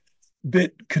little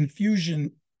bit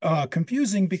confusing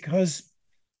because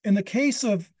in the case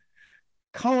of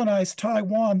colonized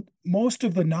Taiwan, most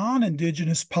of the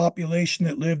non-indigenous population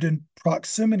that lived in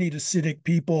proximity to Sitic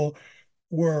people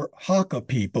were Hakka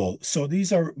people. So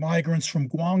these are migrants from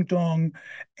Guangdong,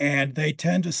 and they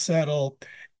tend to settle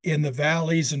in the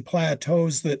valleys and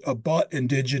plateaus that abut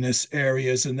indigenous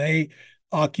areas, and they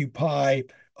occupy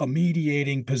a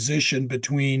mediating position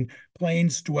between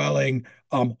plains dwelling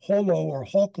Holo or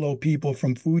Hoklo people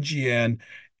from Fujian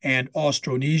and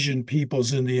Austronesian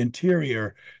peoples in the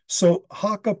interior. So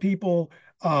Hakka people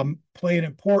play an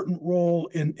important role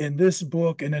in this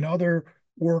book and in other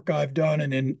work I've done,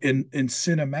 and in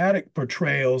cinematic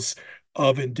portrayals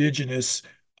of indigenous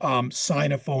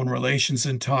Sinophone relations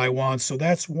in Taiwan. So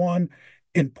that's one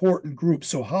important group.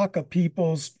 So Hakka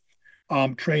peoples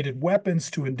traded weapons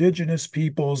to indigenous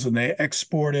peoples, and they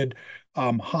exported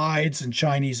hides and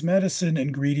Chinese medicine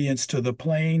ingredients to the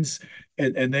plains.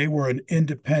 And they were an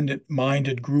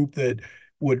independent-minded group that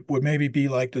would maybe be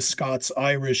like the Scots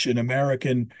Irish in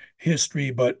American history,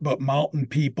 but mountain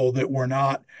people that were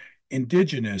not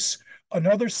indigenous.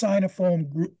 Another Sinophone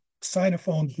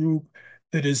group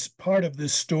that is part of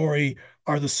this story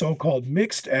are the so-called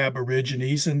mixed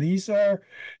Aborigines, and these are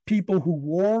people who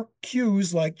wore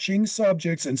queues like Qing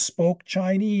subjects and spoke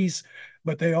Chinese,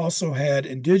 but they also had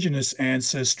indigenous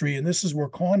ancestry, and this is where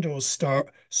Kondo's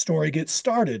story gets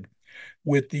started,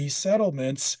 with the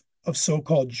settlements of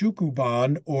so-called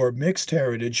Jukuban or mixed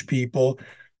heritage people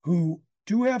who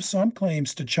do have some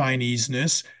claims to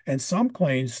Chineseness and some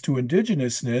claims to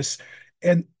indigenousness,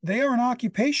 and they are an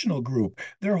occupational group.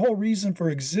 Their whole reason for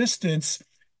existence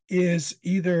is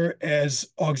either as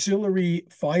auxiliary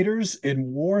fighters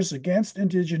in wars against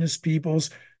indigenous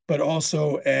peoples, but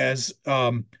also as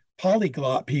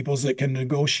polyglot peoples that can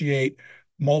negotiate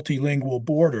multilingual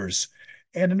borders.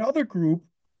 And another group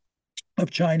of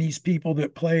Chinese people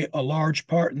that play a large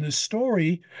part in this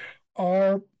story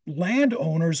are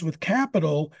landowners with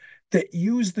capital that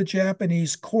use the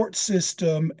Japanese court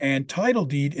system and title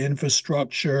deed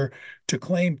infrastructure to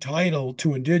claim title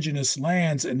to indigenous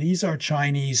lands. And these are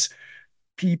Chinese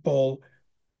people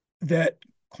that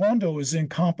Kondo is in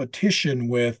competition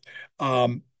with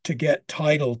to get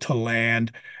title to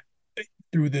land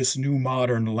through this new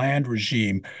modern land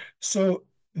regime. So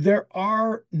there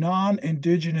are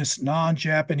non-indigenous,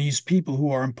 non-Japanese people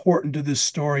who are important to this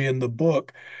story in the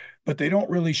book, but they don't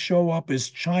really show up as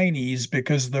Chinese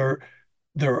because they're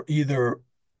either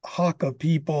Hakka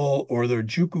people or they're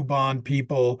Jukuban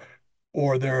people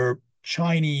or they're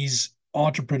Chinese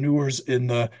entrepreneurs in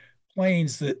the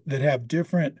plains that have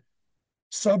different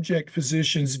subject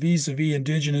positions vis-a-vis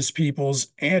indigenous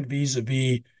peoples and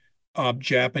vis-a-vis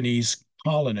Japanese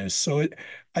colonists. So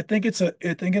I think it's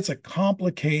a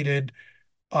complicated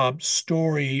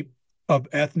story of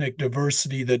ethnic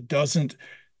diversity that doesn't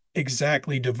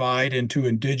exactly divide into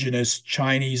indigenous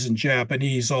Chinese and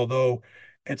Japanese, although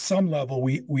at some level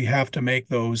we have to make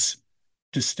those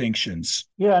distinctions.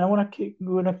 Yeah, and I want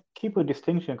to keep a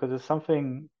distinction because it's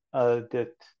something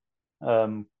that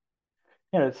um,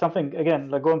 it's something, again,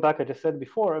 like going back, I just said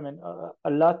before. A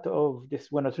lot of this,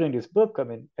 when I was reading this book,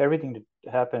 everything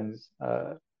that happens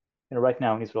right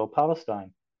now in Israel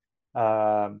Palestine,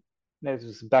 it's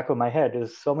just back of my head.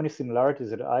 There's so many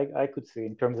similarities that I could see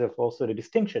in terms of also the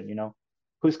distinction.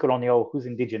 Who's colonial, who's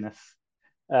indigenous.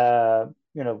 Uh,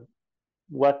 you know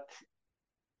what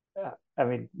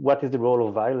what is the role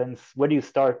of violence? Where do you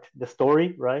start the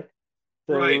story, right?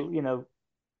 Right. So,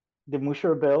 the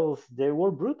Musher Bells, they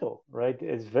were brutal, right?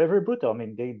 It's very, very brutal.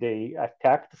 They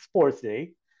attacked Sports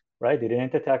Day. right? They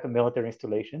didn't attack a military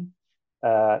installation,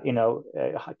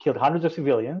 killed hundreds of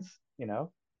civilians,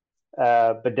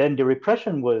 but then the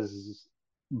repression was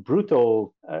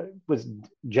brutal, was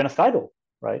genocidal,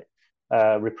 right?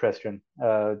 Repression,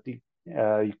 the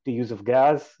use of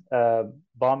gas,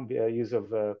 use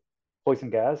of poison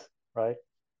gas, right?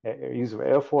 Use of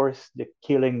air force, the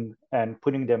killing and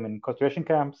putting them in concentration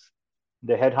camps,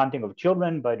 the headhunting of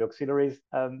children by the auxiliaries.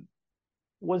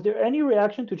 Was there any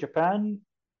reaction to Japan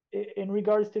in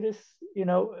regards to this?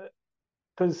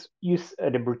 Because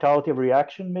the brutality of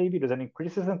reaction, maybe there's any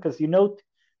criticism, because you note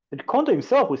that Kondo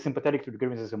himself was sympathetic to the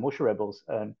grievances of Musha rebels,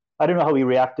 and I don't know how he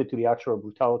reacted to the actual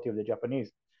brutality of the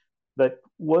Japanese. But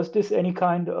was this any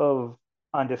kind of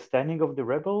understanding of the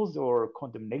rebels or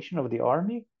condemnation of the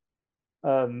army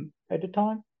at the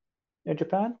time in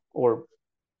Japan, or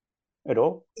at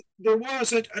all? There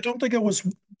was. I don't think it was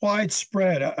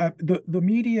widespread. The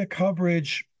media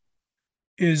coverage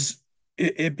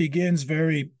it begins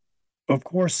very, of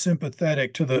course,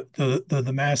 sympathetic to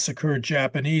the massacred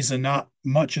Japanese, and not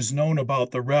much is known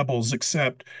about the rebels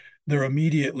except they're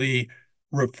immediately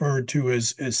referred to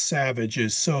as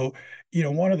savages. So,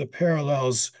 one of the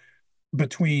parallels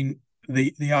between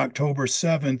the October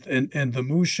 7th and the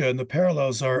Musha, and the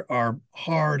parallels are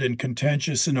hard and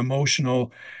contentious and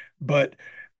emotional, but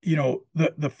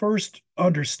the first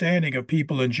understanding of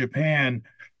people in Japan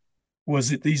was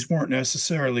that these weren't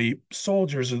necessarily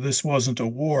soldiers, or this wasn't a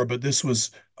war, but this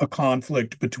was a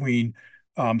conflict between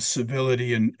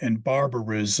civility and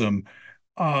barbarism.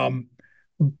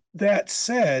 That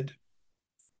said,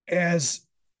 as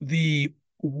the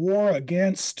war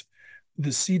against the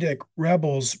CIDEC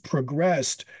rebels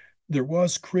progressed, there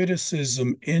was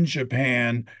criticism in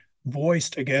Japan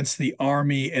voiced against the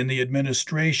army and the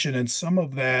administration, and some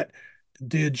of that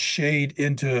did shade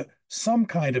into some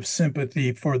kind of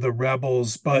sympathy for the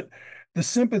rebels, but the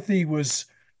sympathy was,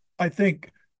 I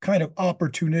think, kind of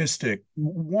opportunistic.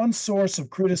 One source of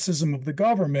criticism of the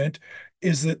government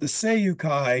is that the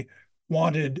Seiyukai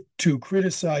wanted to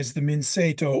criticize the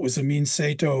Minseito. It was a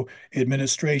Minseito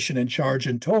administration in charge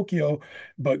in Tokyo,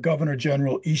 but Governor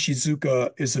General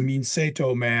Ishizuka is a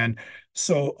Minseito man.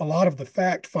 So a lot of the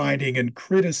fact-finding and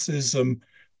criticism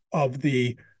of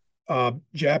the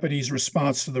Japanese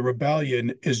response to the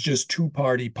rebellion is just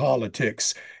two-party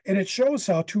politics. And it shows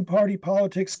how two-party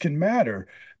politics can matter,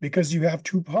 because you have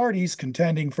two parties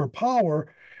contending for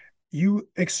power. You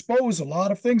expose a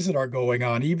lot of things that are going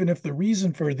on. Even if the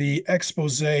reason for the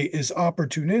expose is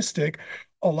opportunistic,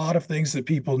 a lot of things that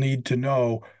people need to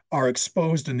know are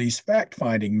exposed in these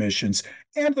fact-finding missions.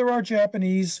 And there are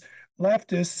Japanese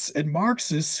leftists and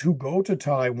Marxists who go to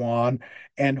Taiwan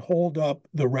and hold up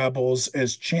the rebels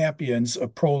as champions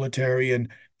of proletarian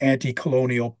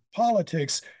anti-colonial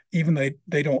politics, even though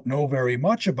they don't know very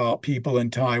much about people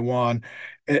in Taiwan.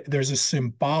 There's a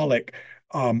symbolic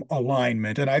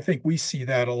alignment. And I think we see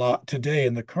that a lot today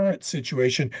in the current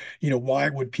situation. Why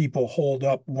would people hold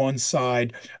up one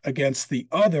side against the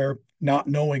other, not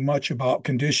knowing much about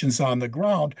conditions on the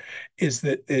ground? Is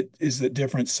that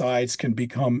different sides can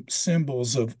become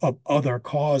symbols of other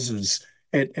causes.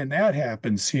 And that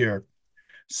happens here.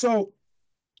 So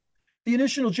the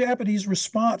initial Japanese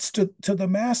response to the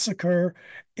massacre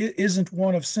isn't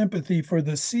one of sympathy for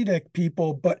the CIDEC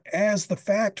people, but as the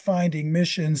fact-finding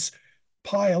missions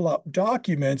pile up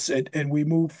documents and we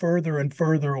move further and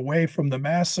further away from the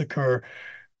massacre,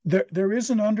 there is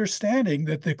an understanding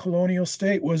that the colonial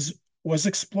state was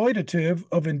exploitative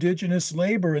of indigenous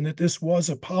labor, and that this was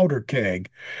a powder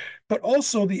keg. But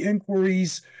also the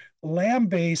inquiries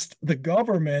lambasted the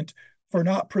government for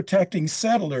not protecting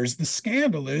settlers. The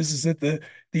scandal is that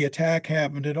the attack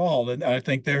happened at all. And I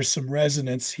think there's some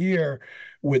resonance here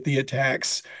with the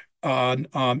attacks on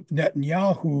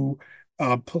Netanyahu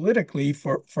politically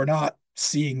for not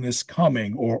seeing this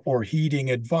coming or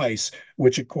heeding advice,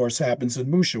 which of course happens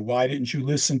in Musha. Why didn't you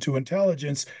listen to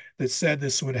intelligence that said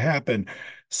this would happen?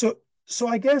 So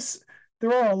I guess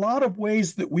there are a lot of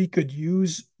ways that we could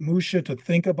use Musha to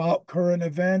think about current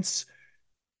events,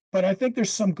 but I think there's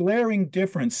some glaring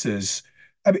differences.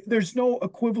 I mean, there's no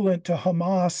equivalent to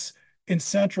Hamas in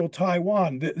central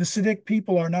Taiwan. The CIDEC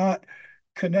people are not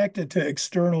connected to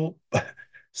external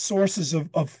sources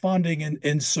of funding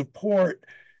and support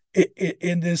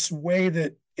in this way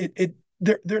that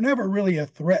they're never really a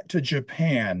threat to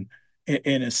Japan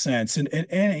in a sense, in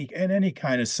any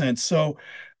kind of sense. So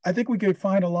I think we could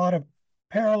find a lot of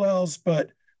parallels,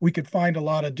 but we could find a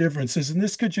lot of differences. And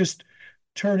this could just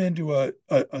turn into a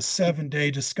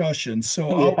 7-day discussion.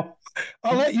 So Yeah,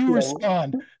 I'll let you yeah,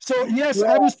 respond. So yes,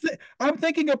 yeah, I'm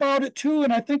thinking about it too,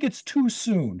 and I think it's too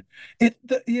soon.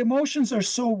 The emotions are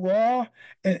so raw,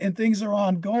 and things are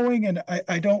ongoing, and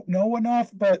I don't know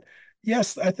enough. But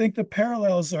yes, I think the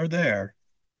parallels are there.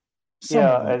 Some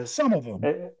of yeah. them. Some of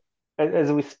them.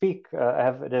 As we speak,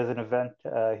 there's an event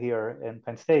here in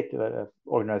Penn State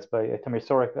organized by Tamir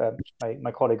Sorek,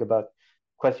 my colleague, about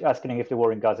asking if the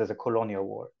war in Gaza is a colonial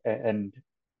war, and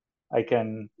I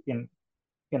can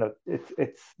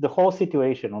it's the whole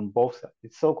situation on both sides.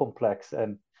 It's so complex,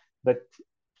 but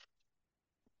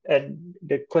and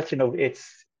the question of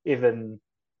it's even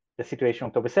the situation on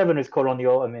October 7 is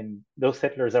colonial. I mean, those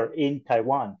settlers are in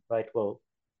Taiwan, right? Well,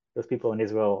 those people in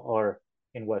Israel are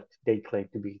in what they claim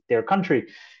to be their country,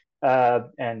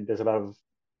 and there's a lot of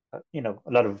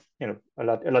a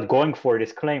lot going for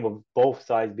this claim of both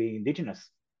sides being indigenous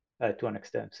to an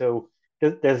extent. So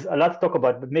there's a lot to talk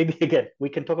about, but maybe again we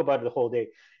can talk about it the whole day.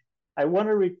 I want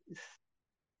to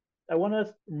I want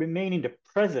to remain in the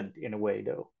present in a way,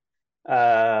 though.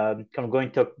 Kind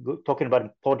of talking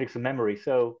about politics of memory.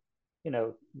 So,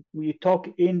 we talk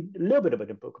in a little bit about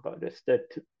the book about this. That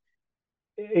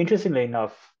interestingly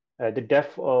enough, the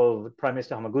death of Prime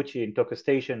Minister Hamaguchi in Tokyo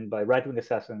Station by right-wing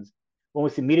assassins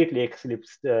almost immediately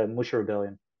eclipsed the Musha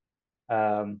Rebellion,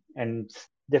 and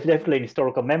definitely in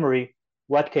historical memory,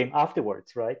 what came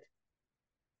afterwards, right?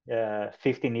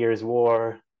 15 years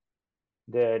war,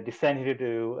 the descent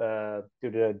to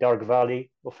the dark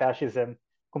valley of fascism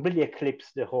completely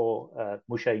eclipsed the whole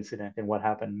Musha incident and what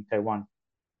happened in Taiwan.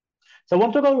 So I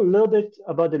want to talk a little bit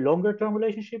about the longer term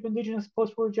relationship indigenous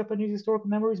post-war Japanese historical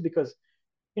memories, because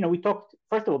we talked,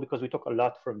 first of all, because we talk a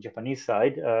lot from Japanese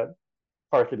side,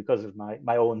 partly because of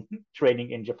my own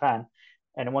training in Japan.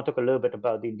 And I want to talk a little bit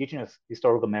about the indigenous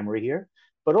historical memory here,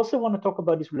 but also want to talk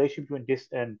about this relationship between this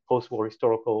and post-war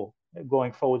historical,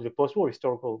 going forward, the post-war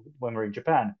historical memory in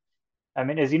Japan. I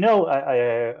mean, as you know,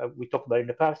 we talked about it in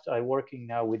the past. I'm working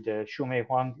now with Shumei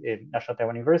Huang in National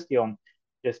Taiwan University on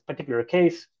this particular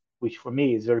case, which for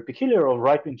me is very peculiar, of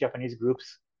right-wing Japanese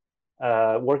groups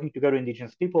working together,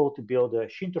 indigenous people, to build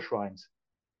Shinto shrines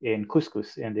in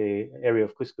Couscous, in the area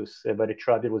of Couscous, by the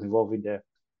tribe that was involved in the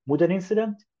Mudan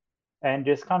incident. And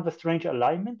there's kind of a strange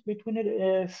alignment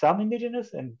between some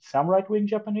indigenous and some right-wing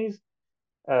Japanese,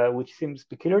 which seems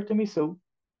peculiar to me. So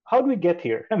how do we get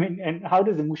here? I mean, and how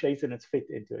does the Musha incident fit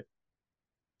into it?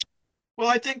 Well,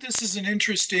 I think this is an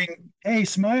interesting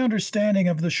case. My understanding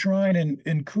of the shrine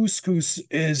in Couscous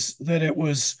is that it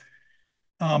was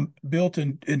built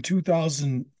in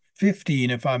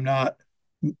 2015, if I'm not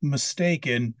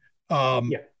mistaken, Yeah.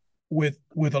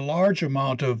 with a large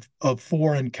amount of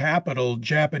foreign capital,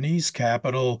 Japanese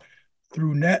capital,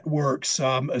 through networks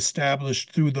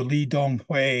established through the Li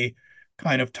Donghui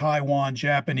kind of Taiwan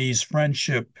Japanese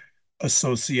Friendship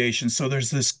Association. So there's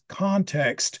this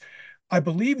context. I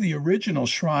believe the original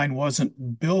shrine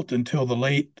wasn't built until the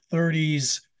late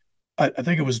 30s. I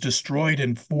think it was destroyed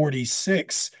in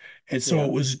 46, and so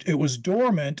Yeah. it was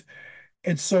dormant.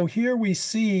 And so here we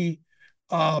see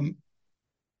um,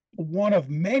 one of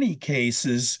many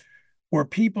cases where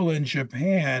people in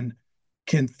Japan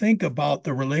can think about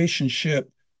the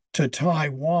relationship to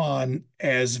Taiwan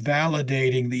as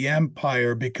validating the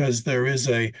empire, because there is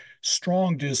a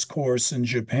strong discourse in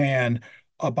Japan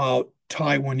about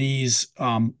Taiwanese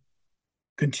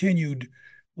continued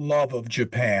love of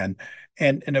Japan.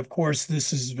 And of course,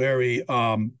 this is very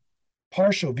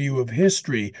partial view of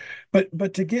history.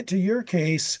 But to get to your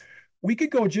case, we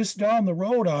could go just down the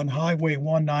road on Highway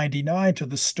 199 to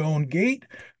the Stone Gate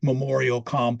Memorial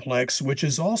Complex, which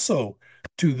is also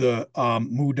to the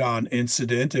Mudan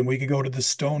incident, and we could go to the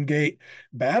Stone Gate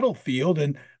battlefield,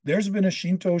 and there's been a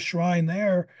Shinto shrine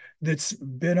there that's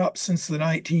been up since the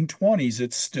 1920s.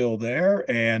 It's still there,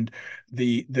 and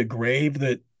the grave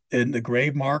that and the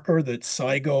grave marker that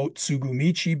Saigo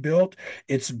Tsugumichi built,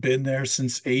 it's been there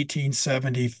since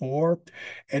 1874.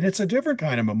 And it's a different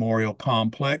kind of memorial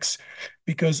complex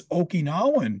because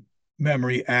Okinawan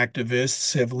memory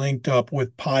activists have linked up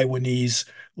with Taiwanese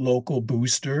local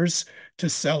boosters to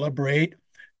celebrate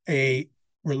a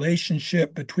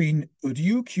relationship between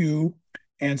Ryukyu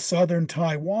and southern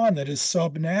Taiwan that is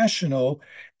subnational,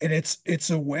 and it's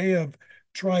a way of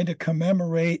trying to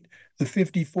commemorate the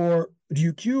 54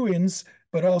 Ryukyuans,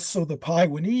 but also the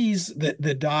Taiwanese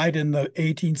that died in the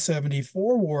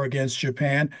 1874 war against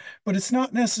Japan, but it's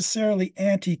not necessarily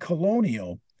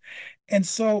anti-colonial. And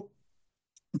so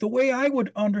the way I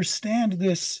would understand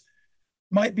this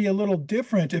might be a little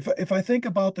different. If I think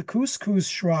about the Couscous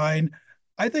Shrine,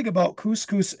 I think about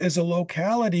Couscous as a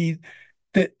locality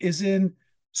that is in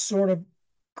sort of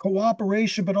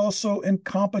cooperation, but also in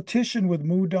competition with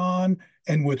Mudon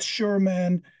and with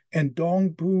Sherman and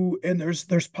Dongbu. And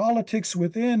there's politics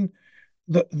within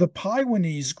the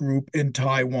Taiwanese group in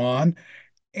Taiwan.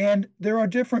 And there are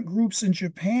different groups in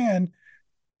Japan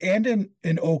and in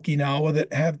Okinawa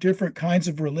that have different kinds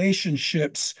of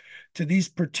relationships to these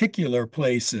particular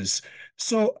places.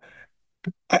 So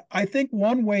I think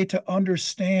one way to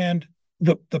understand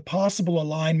the possible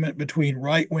alignment between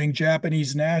right-wing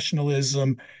Japanese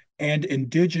nationalism and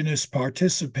indigenous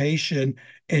participation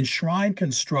in shrine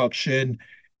construction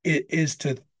is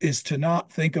to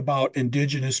not think about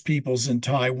indigenous peoples in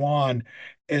Taiwan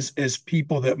as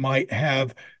people that might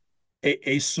have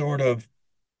a sort of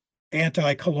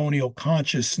anti-colonial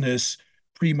consciousness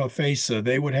prima facie.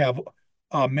 They would have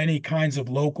many kinds of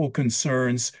local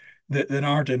concerns that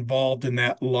aren't involved in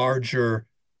that larger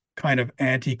kind of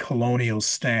anti-colonial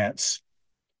stance.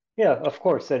 Yeah, of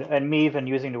course. And me even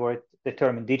using the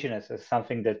term indigenous as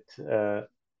something that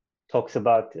talks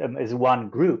about as one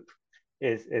group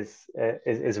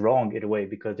is wrong in a way,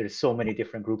 because there's so many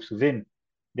different groups within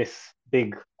this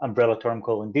big umbrella term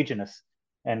called indigenous,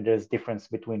 and there's difference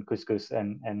between couscous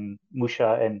and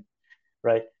musha, and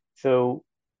right. So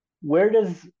where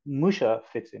does musha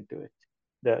fits into it?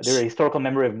 The historical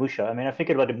memory of musha. I mean, I'm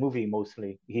thinking about the movie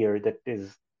mostly here that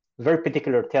is very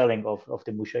particular telling of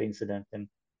the musha incident, and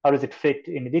how does it fit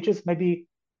in indigenous? Maybe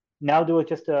now do it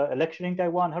just election in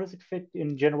Taiwan. How does it fit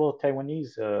in general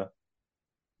Taiwanese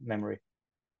memory?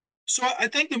 So I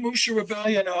think the Musha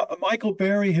Rebellion, Michael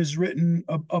Berry has written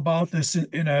about this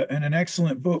in an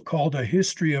excellent book called A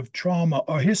History of Trauma,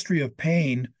 A History of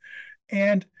Pain.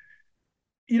 And,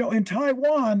 in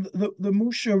Taiwan, the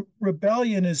Musha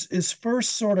Rebellion is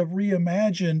first sort of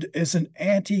reimagined as an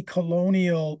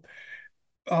anti-colonial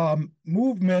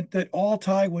movement that all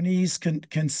Taiwanese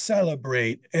can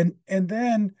celebrate. And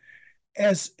then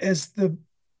as the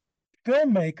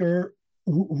filmmaker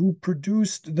who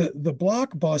produced the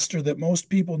blockbuster that most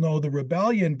people know the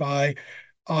Rebellion by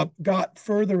got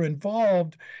further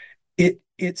involved,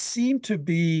 it seemed to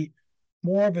be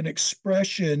more of an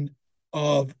expression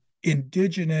of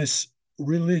indigenous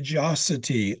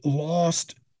religiosity, a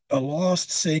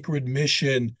lost sacred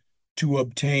mission to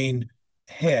obtain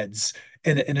heads,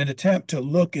 and an attempt to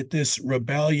look at this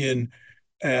rebellion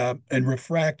and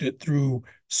refract it through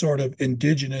sort of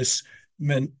indigenous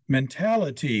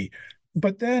mentality.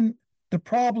 But then the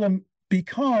problem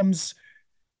becomes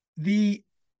the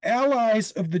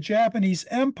allies of the Japanese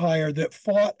Empire that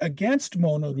fought against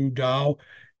Monorudao,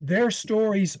 their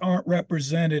stories aren't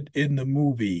represented in the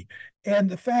movie. And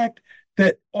the fact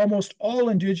that almost all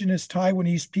indigenous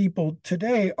Taiwanese people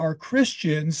today are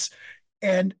Christians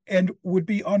and would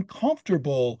be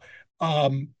uncomfortable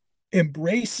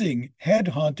embracing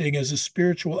headhunting as a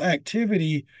spiritual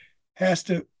activity has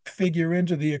to figure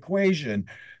into the equation.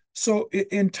 So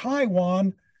in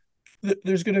Taiwan,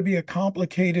 there's going to be a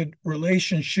complicated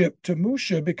relationship to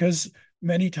Musha because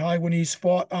many Taiwanese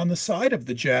fought on the side of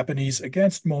the Japanese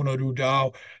against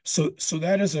Monorudao. So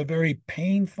that is a very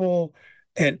painful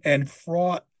and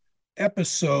fraught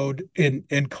episode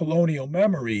in colonial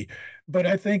memory. But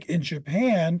I think in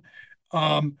Japan,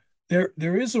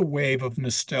 there is a wave of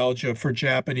nostalgia for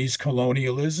Japanese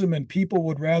colonialism, and people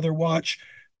would rather watch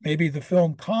maybe the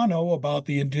film Kondo about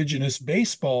the indigenous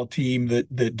baseball team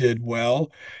that did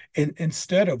well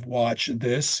instead of watch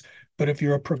this. But if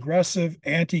you're a progressive,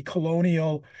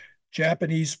 anti-colonial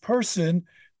Japanese person,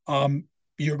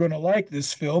 you're going to like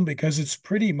this film because it's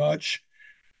pretty much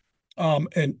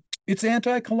and it's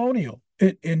anti-colonial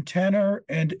in tenor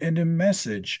and in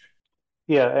message.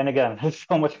 Yeah, and again, there's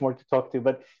so much more to talk to,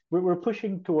 but we're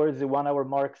pushing towards the 1 hour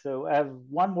mark. So I have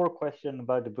one more question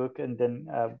about the book, and then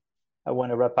I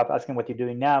want to wrap up asking what you're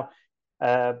doing now.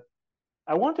 I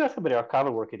want to ask about the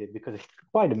archival work you did because it's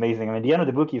quite amazing. I mean, at the end of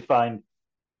the book, you found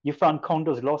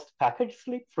Kondo's lost package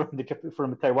slip from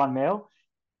the Taiwan mail.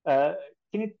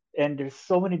 And there's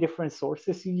so many different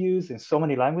sources you use in so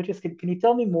many languages. Can you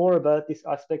tell me more about this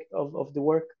aspect of the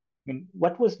work? I mean,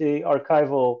 what was the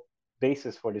archival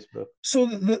basis for this book? So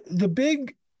the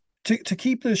big to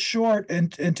keep this short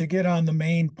and to get on the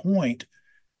main point,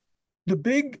 the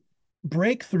big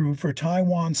breakthrough for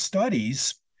Taiwan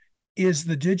studies is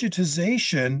the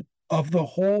digitization of the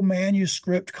whole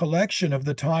manuscript collection of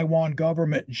the Taiwan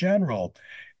government general.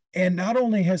 And not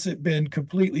only has it been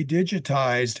completely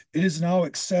digitized, it is now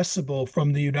accessible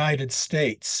from the United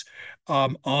States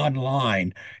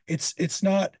online. It's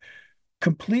not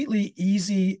completely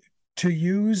easy to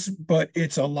use, but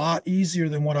it's a lot easier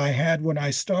than what I had when I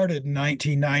started in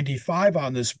 1995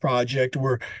 on this project,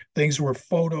 where things were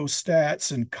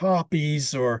photostats and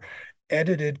copies,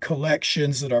 edited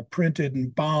collections that are printed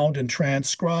and bound and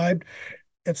transcribed,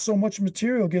 and so much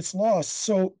material gets lost.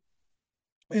 So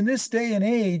in this day and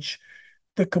age,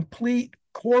 the complete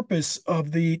corpus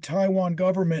of the Taiwan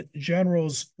government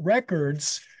general's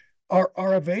records are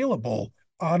available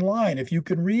online. If you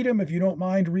can read them, if you don't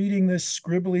mind reading this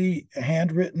scribbly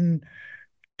handwritten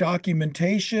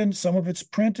documentation, some of it's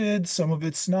printed, some of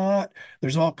it's not.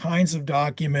 There's all kinds of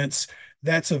documents.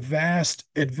 That's a vast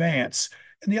advance.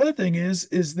 And the other thing is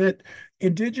that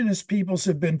Indigenous peoples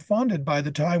have been funded by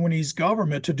the Taiwanese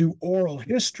government to do oral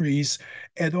histories,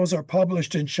 and those are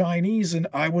published in Chinese. And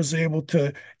I was able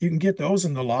to, you can get those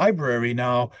in the library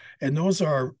now, and those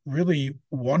are really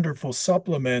wonderful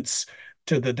supplements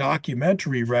to the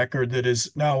documentary record that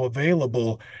is now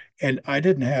available. And I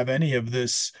didn't have any of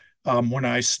this when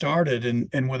I started,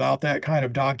 and without that kind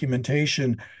of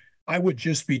documentation, I would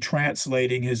just be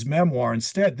translating his memoir.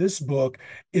 Instead, this book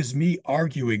is me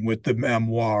arguing with the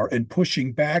memoir and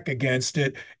pushing back against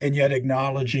it, and yet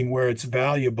acknowledging where it's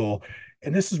valuable.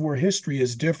 And this is where history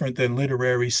is different than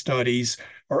literary studies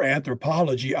or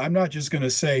anthropology. I'm not just going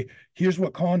to say, here's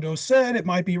what Kondo said. It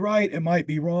might be right. It might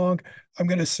be wrong. I'm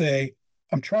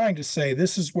trying to say,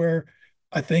 this is where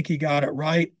I think he got it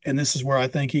right, and this is where I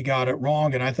think he got it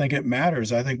wrong. And I think it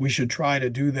matters. I think we should try to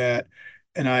do that.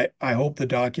 And I hope the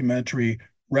documentary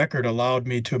record allowed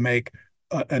me to make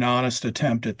an honest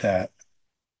attempt at that.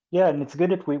 Yeah, and it's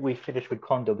good that we finished with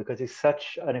Kondo because he's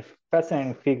such a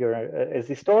fascinating figure as a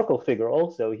historical figure.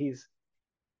 Also, he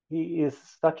is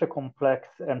such a complex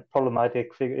and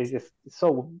problematic figure. It's just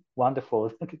so wonderful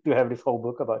to have this whole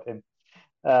book about him.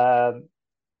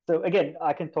 So again,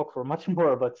 I can talk for much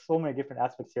more about so many different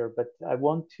aspects here, but I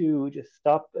want to just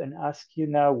stop and ask you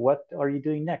now, what are you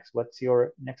doing next? What's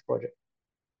your next project?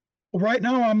 Well, right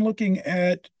now, I'm looking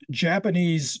at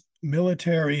Japanese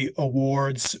military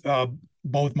awards,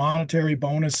 both monetary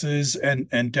bonuses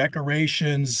and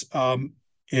decorations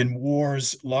in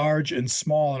wars, large and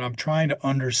small. And I'm trying to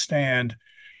understand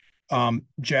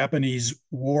Japanese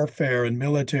warfare and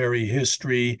military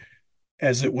history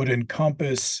as it would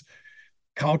encompass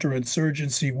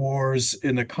counterinsurgency wars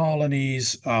in the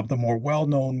colonies, the more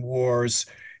well-known wars,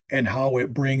 and how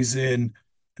it brings in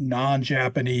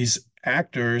non-Japanese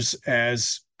actors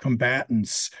as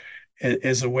combatants,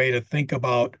 as a way to think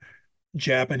about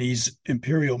Japanese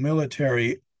imperial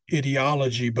military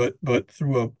ideology, but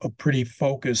through a pretty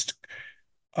focused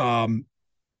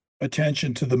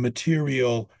attention to the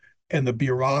material and the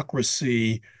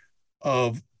bureaucracy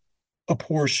of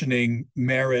apportioning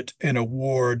merit and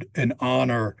award and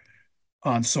honor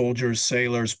on soldiers,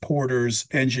 sailors, porters,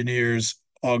 engineers,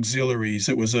 auxiliaries.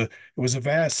 It was a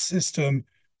vast system.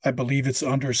 I believe it's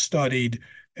understudied,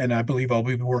 and I believe I'll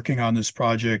be working on this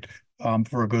project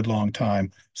for a good long time.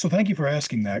 So thank you for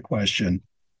asking that question.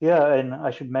 Yeah, and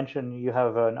I should mention you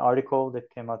have an article that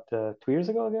came out 2 years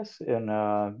ago, I guess, in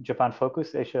Japan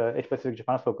Focus, Asia Pacific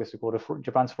Japan Focus, called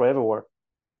Japan's Forever War.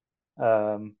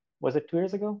 Was it 2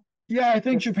 years ago? Yeah, I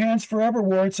think Japan's Forever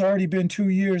War. It's already been 2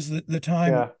 years. The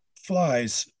time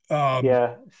flies.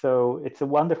 Yeah, so it's a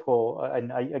wonderful,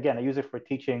 and I use it for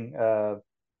teaching.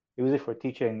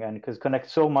 And because it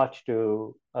connects so much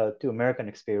to American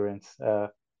experience,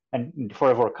 and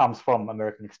Forever comes from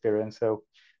American experience. So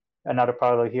another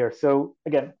parallel here. So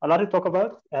again, a lot to talk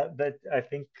about, but I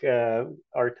think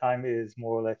our time is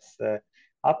more or less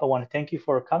up. I want to thank you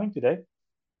for coming today.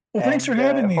 Well, thanks for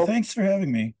having me. Thanks for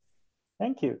having me.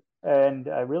 Thank you. And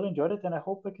I really enjoyed it, and I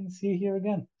hope I can see you here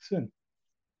again soon.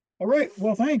 All right.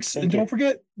 Well, thanks. And don't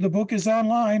forget, the book is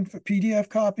online for PDF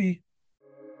copy.